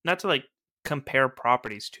not to like compare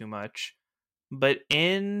properties too much, but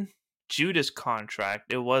in Judah's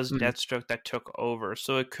contract, it was Deathstroke that took over,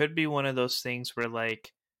 so it could be one of those things where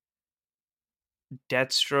like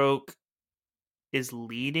Deathstroke is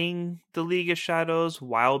leading the League of Shadows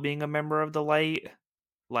while being a member of the Light,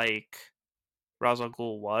 like Ra's al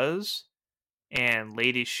Ghul was, and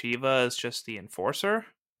Lady Shiva is just the enforcer.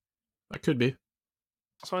 That could be.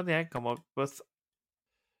 That's one thing I can come up with.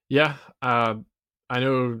 Yeah, I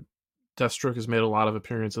know Deathstroke has made a lot of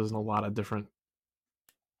appearances in a lot of different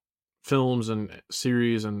films and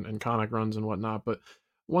series and comic runs and whatnot, but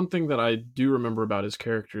one thing that I do remember about his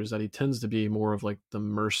character is that he tends to be more of like the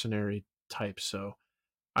mercenary type. So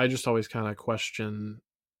I just always kind of question,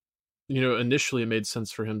 initially it made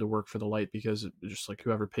sense for him to work for the light because it just like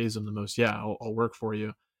whoever pays him the most, yeah, I'll work for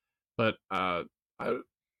you. But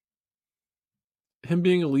him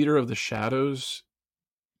being a leader of the shadows,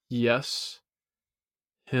 yes.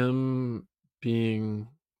 Him being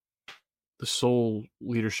the sole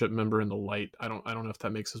leadership member in the light, I don't know if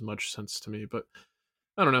that makes as much sense to me, but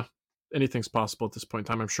I don't know. Anything's possible at this point in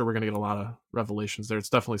time. I'm sure we're going to get a lot of revelations there. It's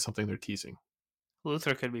definitely something they're teasing.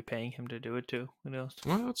 Luthor could be paying him to do it too. Who knows?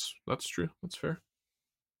 Well, that's true. That's fair.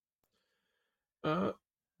 All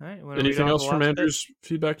right. Anything else from Andrew's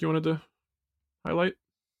feedback you wanted to highlight?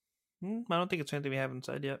 I don't think it's anything we haven't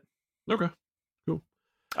said yet. Okay, cool.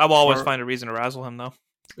 I will always find a reason to razzle him, though.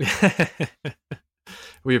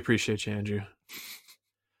 We appreciate you, Andrew.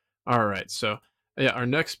 All right, so yeah, our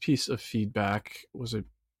next piece of feedback was a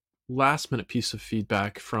last-minute piece of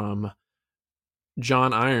feedback from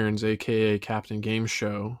John Irons, aka Captain Game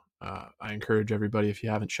Show. I encourage everybody, if you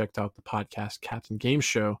haven't checked out the podcast Captain Game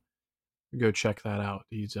Show, go check that out.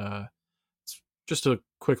 He's it's just a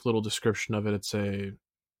quick little description of it. It's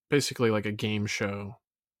basically like a game show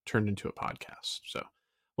turned into a podcast. So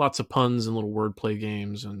lots of puns and little wordplay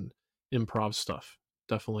games and improv stuff.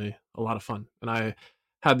 Definitely a lot of fun. And I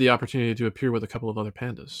had the opportunity to appear with a couple of other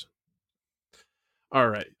pandas. All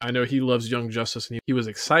right. I know he loves Young Justice, and he was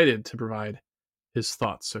excited to provide his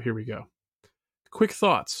thoughts. So here we go. Quick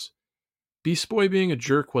thoughts. Beast Boy being a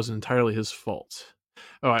jerk wasn't entirely his fault.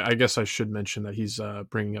 Oh, I guess I should mention that he's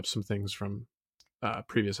bringing up some things from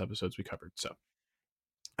previous episodes we covered. So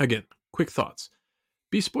again, quick thoughts.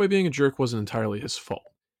 Beast Boy being a jerk wasn't entirely his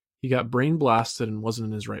fault. He got brain blasted and wasn't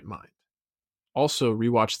in his right mind. Also,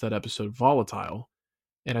 rewatched that episode Volatile,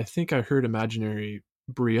 and I think I heard Imaginary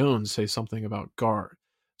Brion say something about getting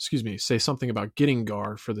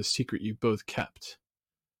Gar for the secret you both kept.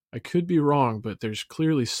 I could be wrong, but there's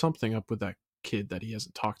clearly something up with that kid that he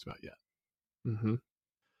hasn't talked about yet.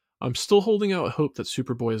 I'm still holding out hope that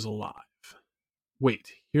Superboy is alive.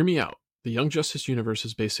 Wait, hear me out. The Young Justice universe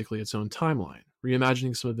is basically its own timeline,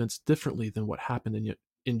 reimagining some events differently than what happened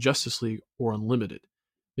in Justice League or Unlimited.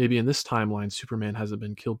 Maybe in this timeline, Superman hasn't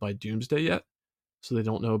been killed by Doomsday yet, so they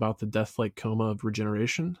don't know about the death-like coma of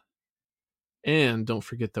regeneration. And don't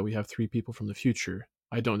forget that we have 3 people from the future.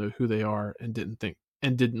 I don't know who they are and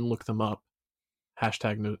didn't look them up.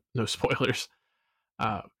 Hashtag no spoilers.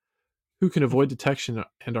 Who can avoid detection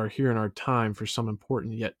and are here in our time for some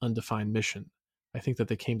important yet undefined mission. I think that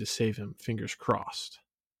they came to save him, fingers crossed.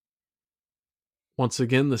 Once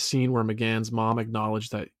again, the scene where McGann's mom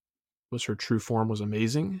acknowledged that was her true form was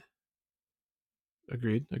amazing.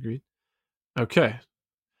 Agreed. Okay.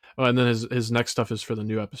 Oh, and then his next stuff is for the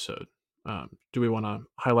new episode. Do we want to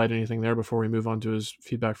highlight anything there before we move on to his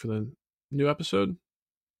feedback for the new episode?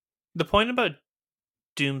 The point about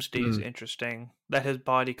Doomsday is interesting, that his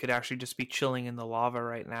body could actually just be chilling in the lava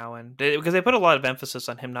right now, and because they put a lot of emphasis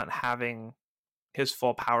on him not having his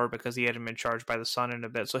full power because he hadn't been charged by the sun in a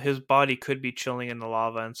bit. So his body could be chilling in the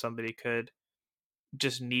lava, and somebody could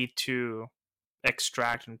just need to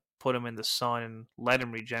extract and put him in the sun and let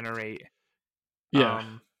him regenerate. Yeah,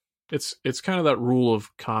 it's kind of that rule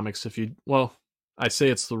of comics. I say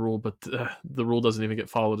it's the rule, but the rule doesn't even get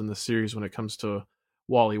followed in the series when it comes to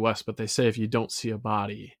Wally West. But they say if you don't see a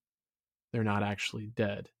body, they're not actually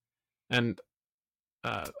dead. And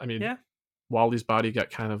Wally's body got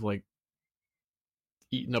kind of like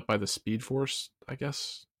eaten up by the Speed Force, I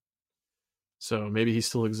guess. So maybe he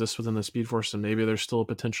still exists within the Speed Force, and maybe there's still a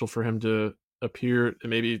potential for him to appear.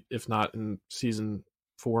 Maybe if not in season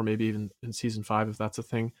 4, maybe even in season 5, if that's a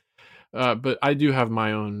thing. But I do have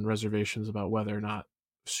my own reservations about whether or not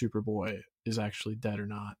Superboy is actually dead or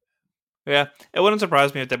not. Yeah, it wouldn't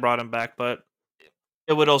surprise me if they brought him back, but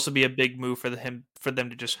it would also be a big move for them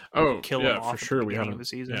to just kill him off for sure. at the beginning of the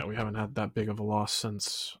season. Yeah, we haven't had that big of a loss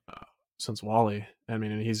since Wally. I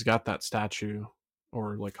mean, and he's got that statue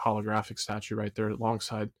or like holographic statue right there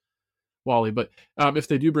alongside Wally. But if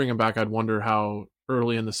they do bring him back, I'd wonder how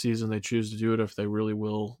early in the season they choose to do it, if they really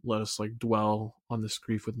will let us like dwell on this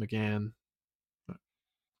grief with McGann. But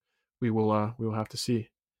we will have to see.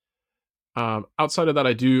 Outside of that,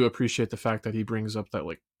 I do appreciate the fact that he brings up that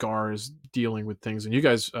like Gar is dealing with things, and you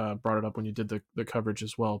guys brought it up when you did the coverage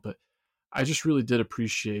as well. But I just really did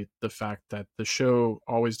appreciate the fact that the show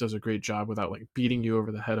always does a great job without like beating you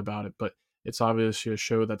over the head about it. But it's obviously a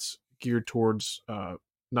show that's geared towards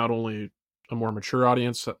not only a more mature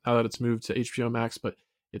audience now that it's moved to HBO Max, but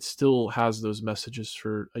it still has those messages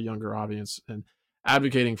for a younger audience. And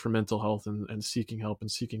advocating for mental health and seeking help and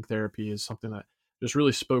seeking therapy is something that just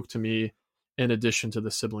really spoke to me, in addition to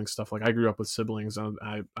the sibling stuff. Like I grew up with siblings, and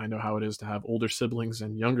I know how it is to have older siblings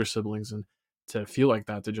and younger siblings, and to feel like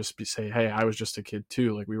that, to just say, hey, I was just a kid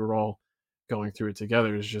too. Like we were all going through it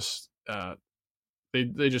together, is just,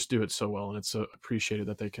 they just do it so well. And it's appreciated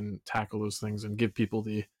that they can tackle those things and give people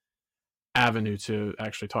the avenue to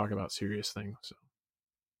actually talk about serious things. So.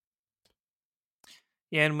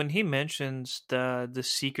 Yeah, and when he mentions the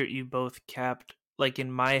secret you both kept, like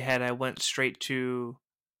in my head, I went straight to,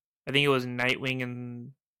 I think it was Nightwing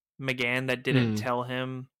and McGann that didn't tell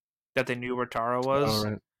him that they knew where Tara was. Oh,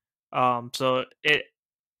 right. So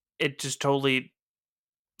it just totally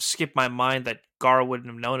skipped my mind that Gar wouldn't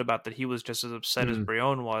have known about that. He was just as upset as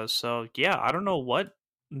Brion was. So yeah, I don't know what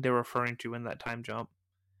they're referring to in that time jump.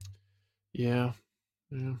 Yeah.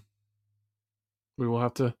 We will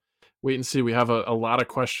have to wait and see. We have a lot of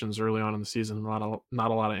questions early on in the season, not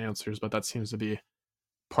a lot of answers, but that seems to be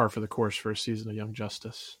par for the course for a season of Young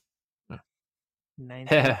Justice.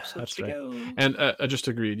 90 episodes to go. And I just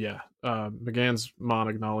agreed, yeah. McGann's mom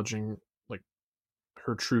acknowledging like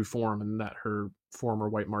her true form, and that her former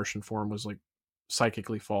White Martian form was like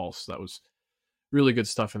psychically false. That was really good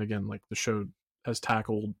stuff. And again, like the show has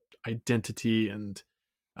tackled identity and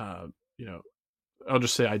I'll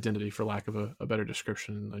just say identity for lack of a better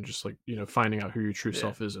description, and just like, finding out who your true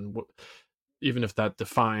self is, and what, even if that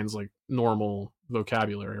defines like normal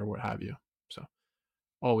vocabulary or what have you. So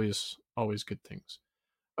always good things.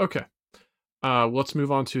 Okay. Let's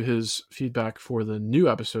move on to his feedback for the new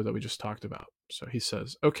episode that we just talked about. So he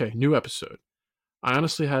says, okay, new episode. I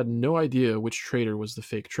honestly had no idea which traitor was the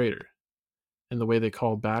fake traitor, and the way they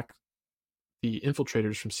called back the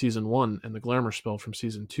infiltrators from season 1 and the glamour spell from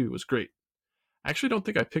season 2 was great. I actually don't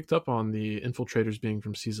think I picked up on the infiltrators being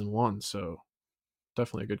from season 1, so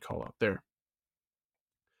definitely a good call out there.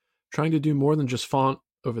 Trying to do more than just font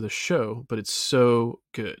over the show, but it's so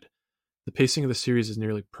good. The pacing of the series is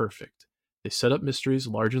nearly perfect. They set up mysteries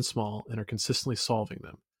large and small and are consistently solving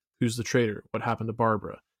them. Who's the traitor? What happened to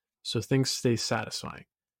Barbara? So things stay satisfying.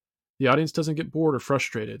 The audience doesn't get bored or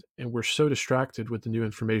frustrated, and we're so distracted with the new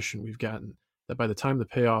information we've gotten that by the time they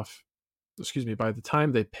pay off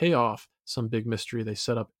some big mystery they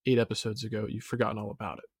set up 8 episodes ago, you've forgotten all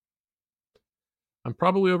about it. I'm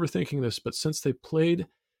probably overthinking this, but since they played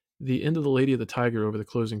the end of the Lady of the Tiger over the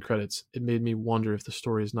closing credits, it made me wonder if the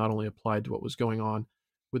story is not only applied to what was going on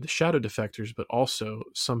with the Shadow Defectors, but also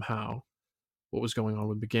somehow what was going on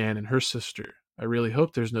with McGann and her sister. I really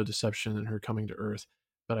hope there's no deception in her coming to Earth,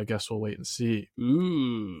 but I guess we'll wait and see.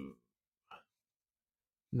 Ooh.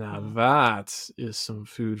 Now that is some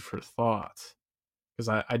food for thought.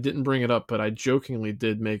 Because I didn't bring it up, but I jokingly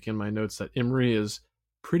did make in my notes that Imri is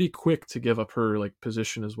pretty quick to give up her like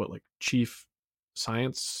position as chief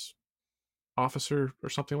science officer or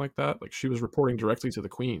something like that. Like she was reporting directly to the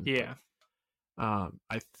queen. Yeah.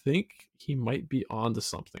 I think he might be onto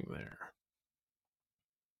something there.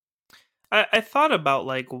 I thought about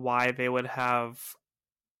like why they would have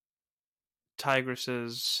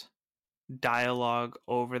Tigress's dialogue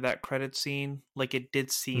over that credit scene. Like it did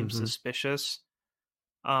seem suspicious.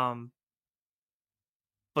 But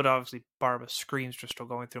obviously Barba's screams were still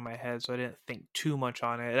going through my head, so I didn't think too much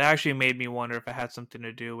on it. It actually made me wonder if it had something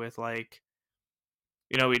to do with like,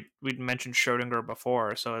 you know, we'd mentioned Schrodinger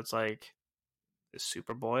before, so it's like, is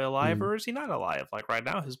Superboy alive or is he not alive? Like right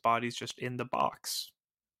now his body's just in the box.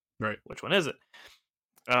 Right. Which one is it?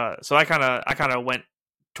 So I kinda went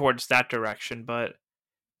towards that direction, but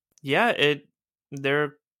yeah,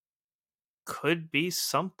 there could be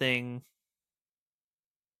something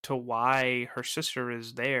to why her sister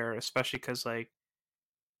is there, especially because like,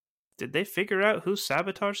 did they figure out who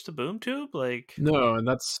sabotaged the boom tube? Like, No, and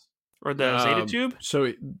that's or the Zeta tube?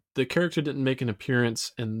 So the character didn't make an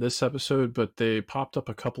appearance in this episode, but they popped up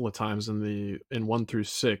a couple of times in 1 through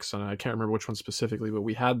 6, and I can't remember which one specifically, but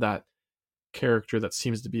we had that character that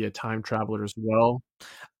seems to be a time traveler as well.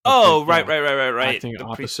 Oh, right. Acting The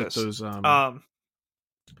opposite priestess.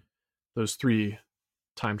 those 3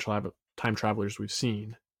 time travelers we've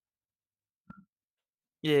seen.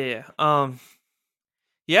 Yeah.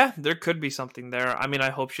 Yeah, there could be something there. I mean, I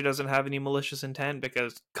hope she doesn't have any malicious intent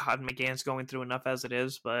because God, McGann's going through enough as it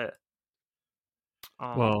is. But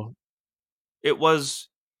well, it was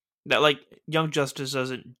that like Young Justice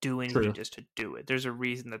doesn't do anything true. just to do it. There's a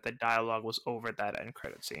reason that the dialogue was over that end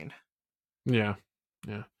credit scene. Yeah.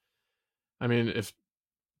 I mean, if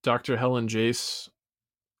Dr. Helen Jace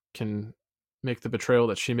can make the betrayal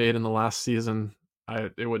that she made in the last season,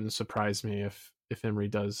 it wouldn't surprise me if Emery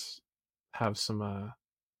does have some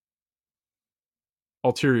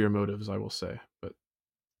ulterior motives, I will say, but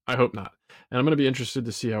I hope not. And I'm going to be interested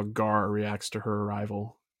to see how Gar reacts to her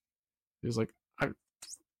arrival. He's like, I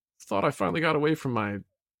thought I finally got away from my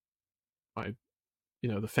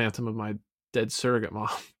the phantom of my dead surrogate mom.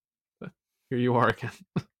 Here you are again.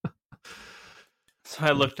 So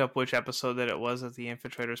I looked up which episode that it was that the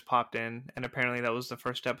infiltrators popped in, and apparently that was the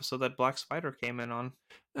first episode that Black Spider came in on.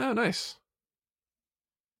 Oh, nice.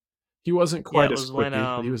 He wasn't quite as quick,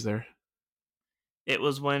 but he was there. It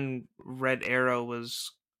was when Red Arrow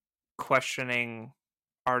was questioning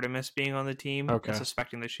Artemis being on the team and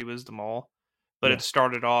suspecting that she was the mole. But it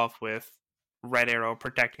started off with Red Arrow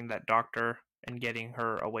protecting that doctor and getting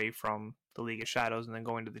her away from the League of Shadows and then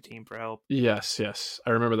going to the team for help. Yes.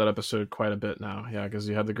 I remember that episode quite a bit now. Yeah, because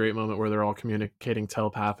you had the great moment where they're all communicating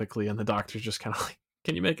telepathically and the doctor's just kind of like,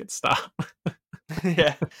 can you make it stop?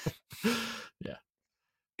 Yeah. Yeah.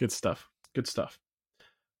 Good stuff.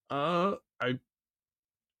 I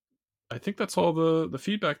think that's all the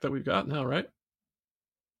feedback that we've got now, right?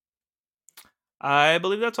 I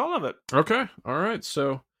believe that's all of it. Okay. All right.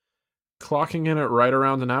 So clocking in at right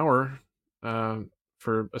around an hour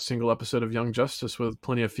for a single episode of Young Justice with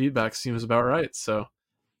plenty of feedback seems about right. So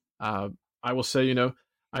I will say,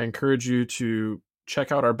 I encourage you to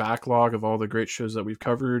check out our backlog of all the great shows that we've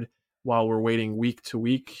covered while we're waiting week to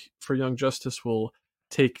week for Young Justice. We'll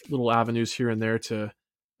take little avenues here and there to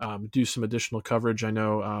do some additional coverage. I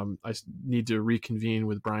know I need to reconvene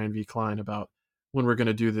with Brian V. Klein about when we're going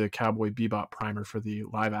to do the Cowboy Bebop primer for the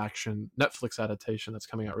live action Netflix adaptation that's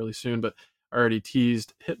coming out really soon, but I already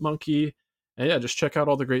teased Hitmonkey. And yeah, just check out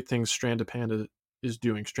all the great things Stranded Panda is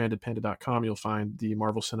doing. StrandedPanda.com. You'll find the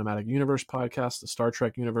Marvel Cinematic Universe podcast, the Star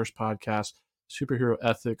Trek Universe podcast, Superhero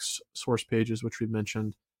Ethics source pages, which we've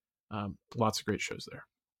mentioned. Lots of great shows there.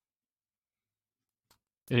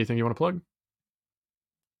 Anything you want to plug?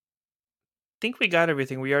 Think we got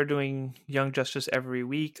everything. We are doing Young Justice every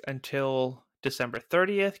week until December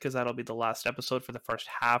 30th, because that'll be the last episode for the first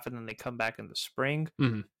half, and then they come back in the spring.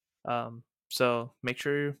 So make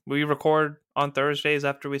sure we record on Thursdays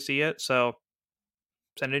after we see it. So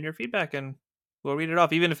send in your feedback and we'll read it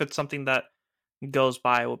off. Even if it's something that goes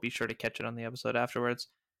by, we'll be sure to catch it on the episode afterwards.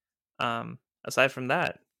 Aside from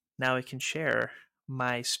that, now I can share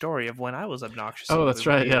my story of when I was obnoxious. Oh, that's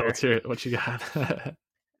right. Yeah, let's hear it. What you got?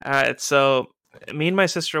 All right. So me and my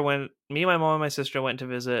mom and my sister went to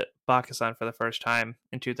visit Bakusan for the first time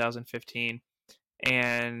in 2015.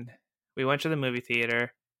 And we went to the movie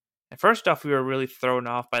theater. And first off, we were really thrown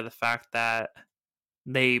off by the fact that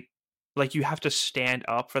you have to stand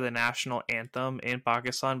up for the national anthem in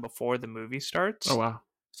Pakistan before the movie starts. Oh, wow.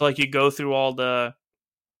 So you go through all the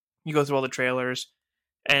trailers,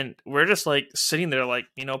 and we're just sitting there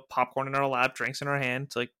popcorn in our lap, drinks in our hand.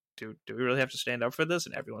 It's like, do we really have to stand up for this?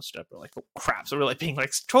 And everyone stood up. We're like, oh crap. So we're being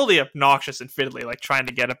totally obnoxious and fiddly, trying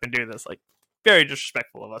to get up and do this. very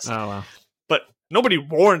disrespectful of us. Oh, wow. But nobody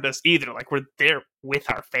warned us either. Like, we're there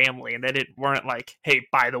with our family, and they weren't like, hey,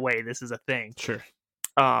 by the way, this is a thing. Sure.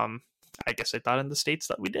 I guess they thought in the States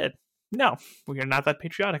that we did. No, we are not that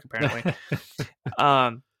patriotic, apparently.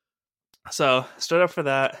 So stood up for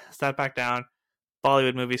that, sat back down,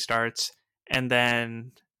 Bollywood movie starts, and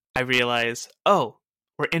then I realize, oh,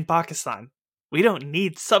 we're in Pakistan. We don't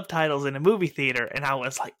need subtitles in a movie theater. And I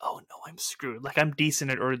was like, oh no, I'm screwed. Like, I'm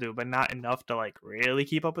decent at Urdu, but not enough to like really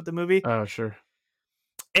keep up with the movie. Oh, sure.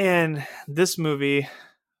 And this movie,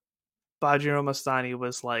 Bajirao Mastani,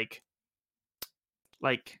 was like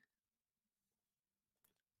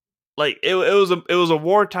it was a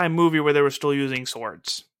wartime movie where they were still using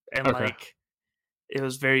swords, and Okay. like it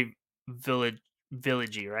was very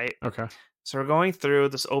villagey, right? Okay. So we're going through,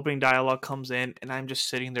 this opening dialogue comes in, and I'm just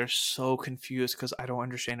sitting there so confused because I don't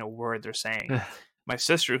understand a word they're saying. My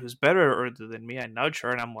sister, who's better at Urdu than me, I nudge her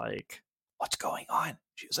and I'm like, what's going on?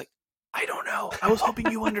 She was like, I don't know. I was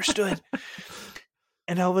hoping you understood.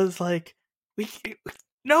 And I was like,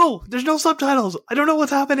 no, there's no subtitles. I don't know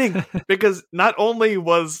what's happening. Because not only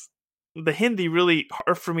was the Hindi really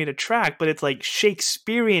hard for me to track, but it's like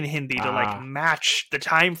Shakespearean Hindi to like match the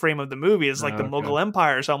time frame of the movie. It's like the Mughal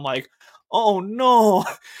Empire. So I'm like, oh no.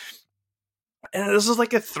 And this was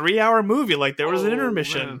like a 3-hour movie. Like, there was an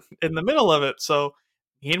intermission in the middle of it. So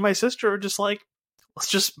me and my sister are just like, let's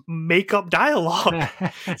just make up dialogue.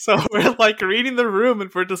 So we're like reading the room, and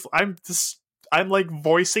I'm like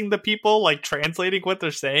voicing the people, like translating what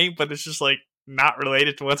they're saying, but it's just like not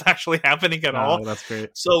related to what's actually happening at all. That's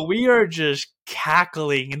great. So we are just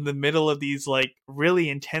cackling in the middle of these like really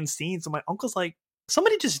intense scenes. And my uncle's like,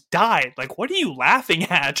 somebody just died. Like, what are you laughing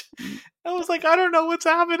at? I was like, I don't know what's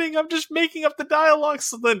happening. I'm just making up the dialogue.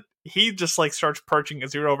 So then he just like starts perching a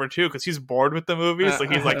 0 over 2 because he's bored with the movie. So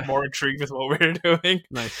he's like more intrigued with what we're doing.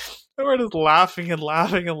 Nice. And we're just laughing and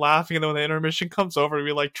laughing and laughing. And then when the intermission comes over,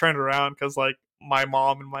 we like turn around because like my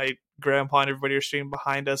mom and my grandpa and everybody are standing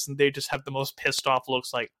behind us, and they just have the most pissed off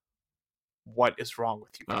looks like, what is wrong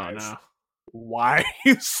with you guys? Oh, no. Why are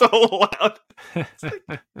you so loud? Like,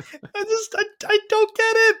 I don't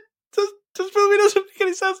get it. This movie doesn't make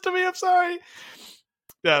any sense to me. I'm sorry.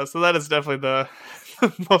 Yeah, so that is definitely the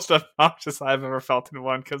most obnoxious I've ever felt in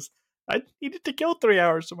one, because I needed to kill 3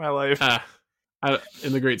 hours of my life.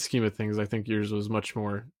 In the great scheme of things, I think yours was much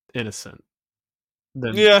more innocent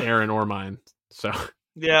than Aaron or mine. So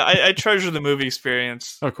yeah, I treasure the movie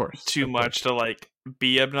experience, of course, too much to like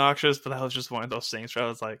be obnoxious, but that was just one of those things where I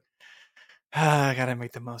was like, I gotta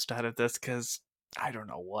make the most out of this because I don't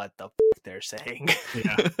know what the they're saying.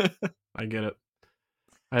 Yeah, I get it.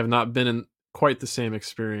 I have not been in quite the same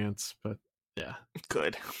experience, but yeah,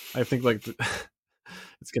 good. I think like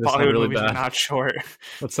it's gonna sound Bollywood really movies bad. are not short.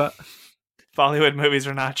 What's that? Bollywood movies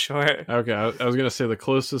are not short. Okay, I was gonna say the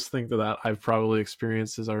closest thing to that I've probably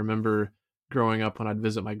experienced is I remember growing up when I'd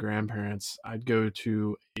visit my grandparents, I'd go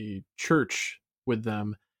to a church with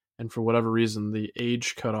them, and for whatever reason, the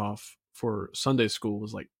age cutoff for Sunday school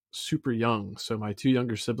was like super young. So my 2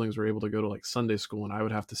 younger siblings were able to go to like Sunday school, and I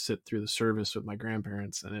would have to sit through the service with my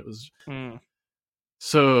grandparents, and it was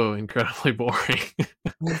so incredibly boring.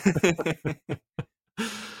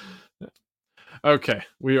 Okay,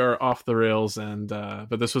 we are off the rails, and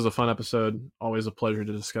but this was a fun episode. Always a pleasure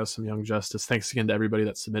to discuss some Young Justice. Thanks again to everybody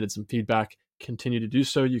that submitted some feedback. Continue to do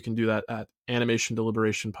so. You can do that at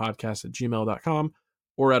animationdeliberationpodcast@gmail.com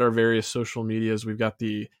or at our various social medias. We've got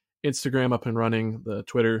the Instagram up and running, the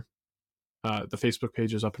Twitter, the Facebook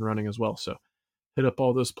page is up and running as well. So hit up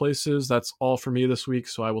all those places. That's all for me this week.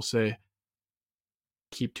 So I will say,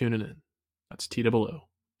 keep tuning in. That's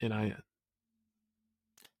TOONIN.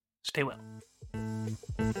 Stay well.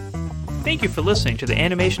 Thank you for listening to the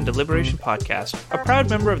Animation Deliberation Podcast, a proud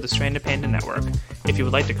member of the Stranded Panda Network. If you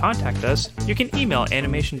would like to contact us, you can email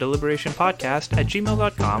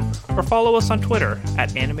animationdeliberationpodcast@gmail.com or follow us on Twitter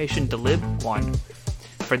 @animationdelib1.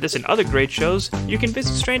 For this and other great shows, you can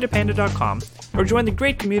visit strandedpanda.com or join the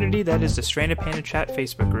great community that is the Stranded Panda Chat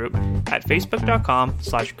Facebook group at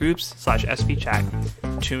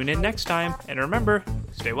facebook.com/groups/svchat. Tune in next time, and remember,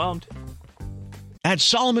 stay whelmed. At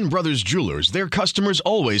Solomon Brothers Jewelers, their customers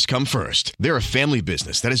always come first. They're a family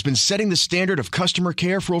business that has been setting the standard of customer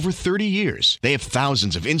care for over 30 years. They have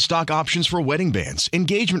thousands of in-stock options for wedding bands,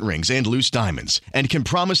 engagement rings, and loose diamonds, and can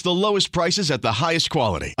promise the lowest prices at the highest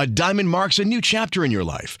quality. A diamond marks a new chapter in your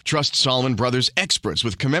life. Trust Solomon Brothers experts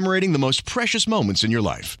with commemorating the most precious moments in your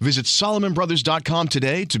life. Visit SolomonBrothers.com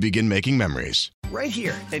today to begin making memories. right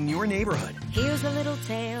here in your neighborhood. Here's a little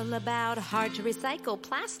tale about hard-to-recycle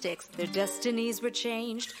plastics. Their destinies were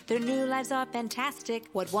changed. Their new lives are fantastic.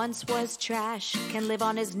 What once was trash can live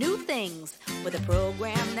on as new things with a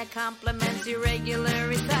program that complements your regular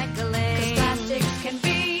recycling. 'Cause plastics can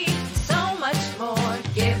be so much more.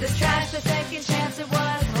 Give this trash the second chance it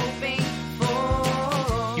was hoping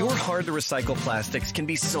for. Your hard-to-recycle plastics can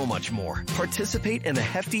be so much more. Participate in the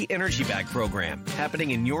Hefty Energy Bag program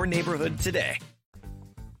happening in your neighborhood today.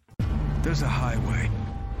 There's a highway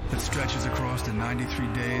that stretches across the 93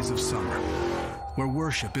 days of summer, where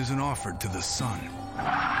worship isn't offered to the sun,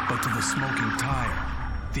 but to the smoking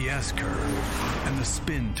tire, the S-curve, and the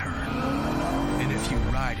spin turn. And if you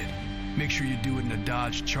ride it, make sure you do it in a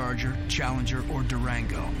Dodge Charger, Challenger, or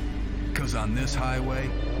Durango. 'Cause on this highway,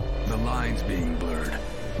 the lines being blurred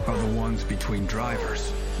are the ones between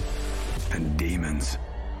drivers and demons.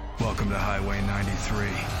 Welcome to Highway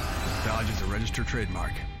 93. Dodge is a registered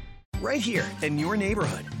trademark. Right here in your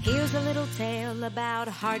neighborhood. Here's a little tale about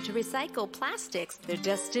hard-to-recycle plastics. Their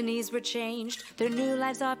destinies were changed. Their new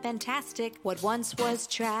lives are fantastic. What once was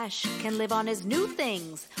trash can live on as new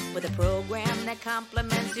things with a program that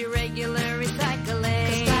complements your regular recycling.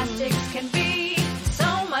 'Cause plastics can be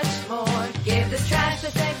so much more. Give this trash the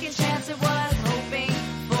second chance it was hoping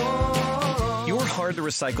for. Your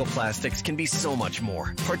hard-to-recycle plastics can be so much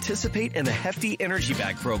more. Participate in the Hefty Energy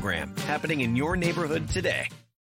Bag program happening in your neighborhood today.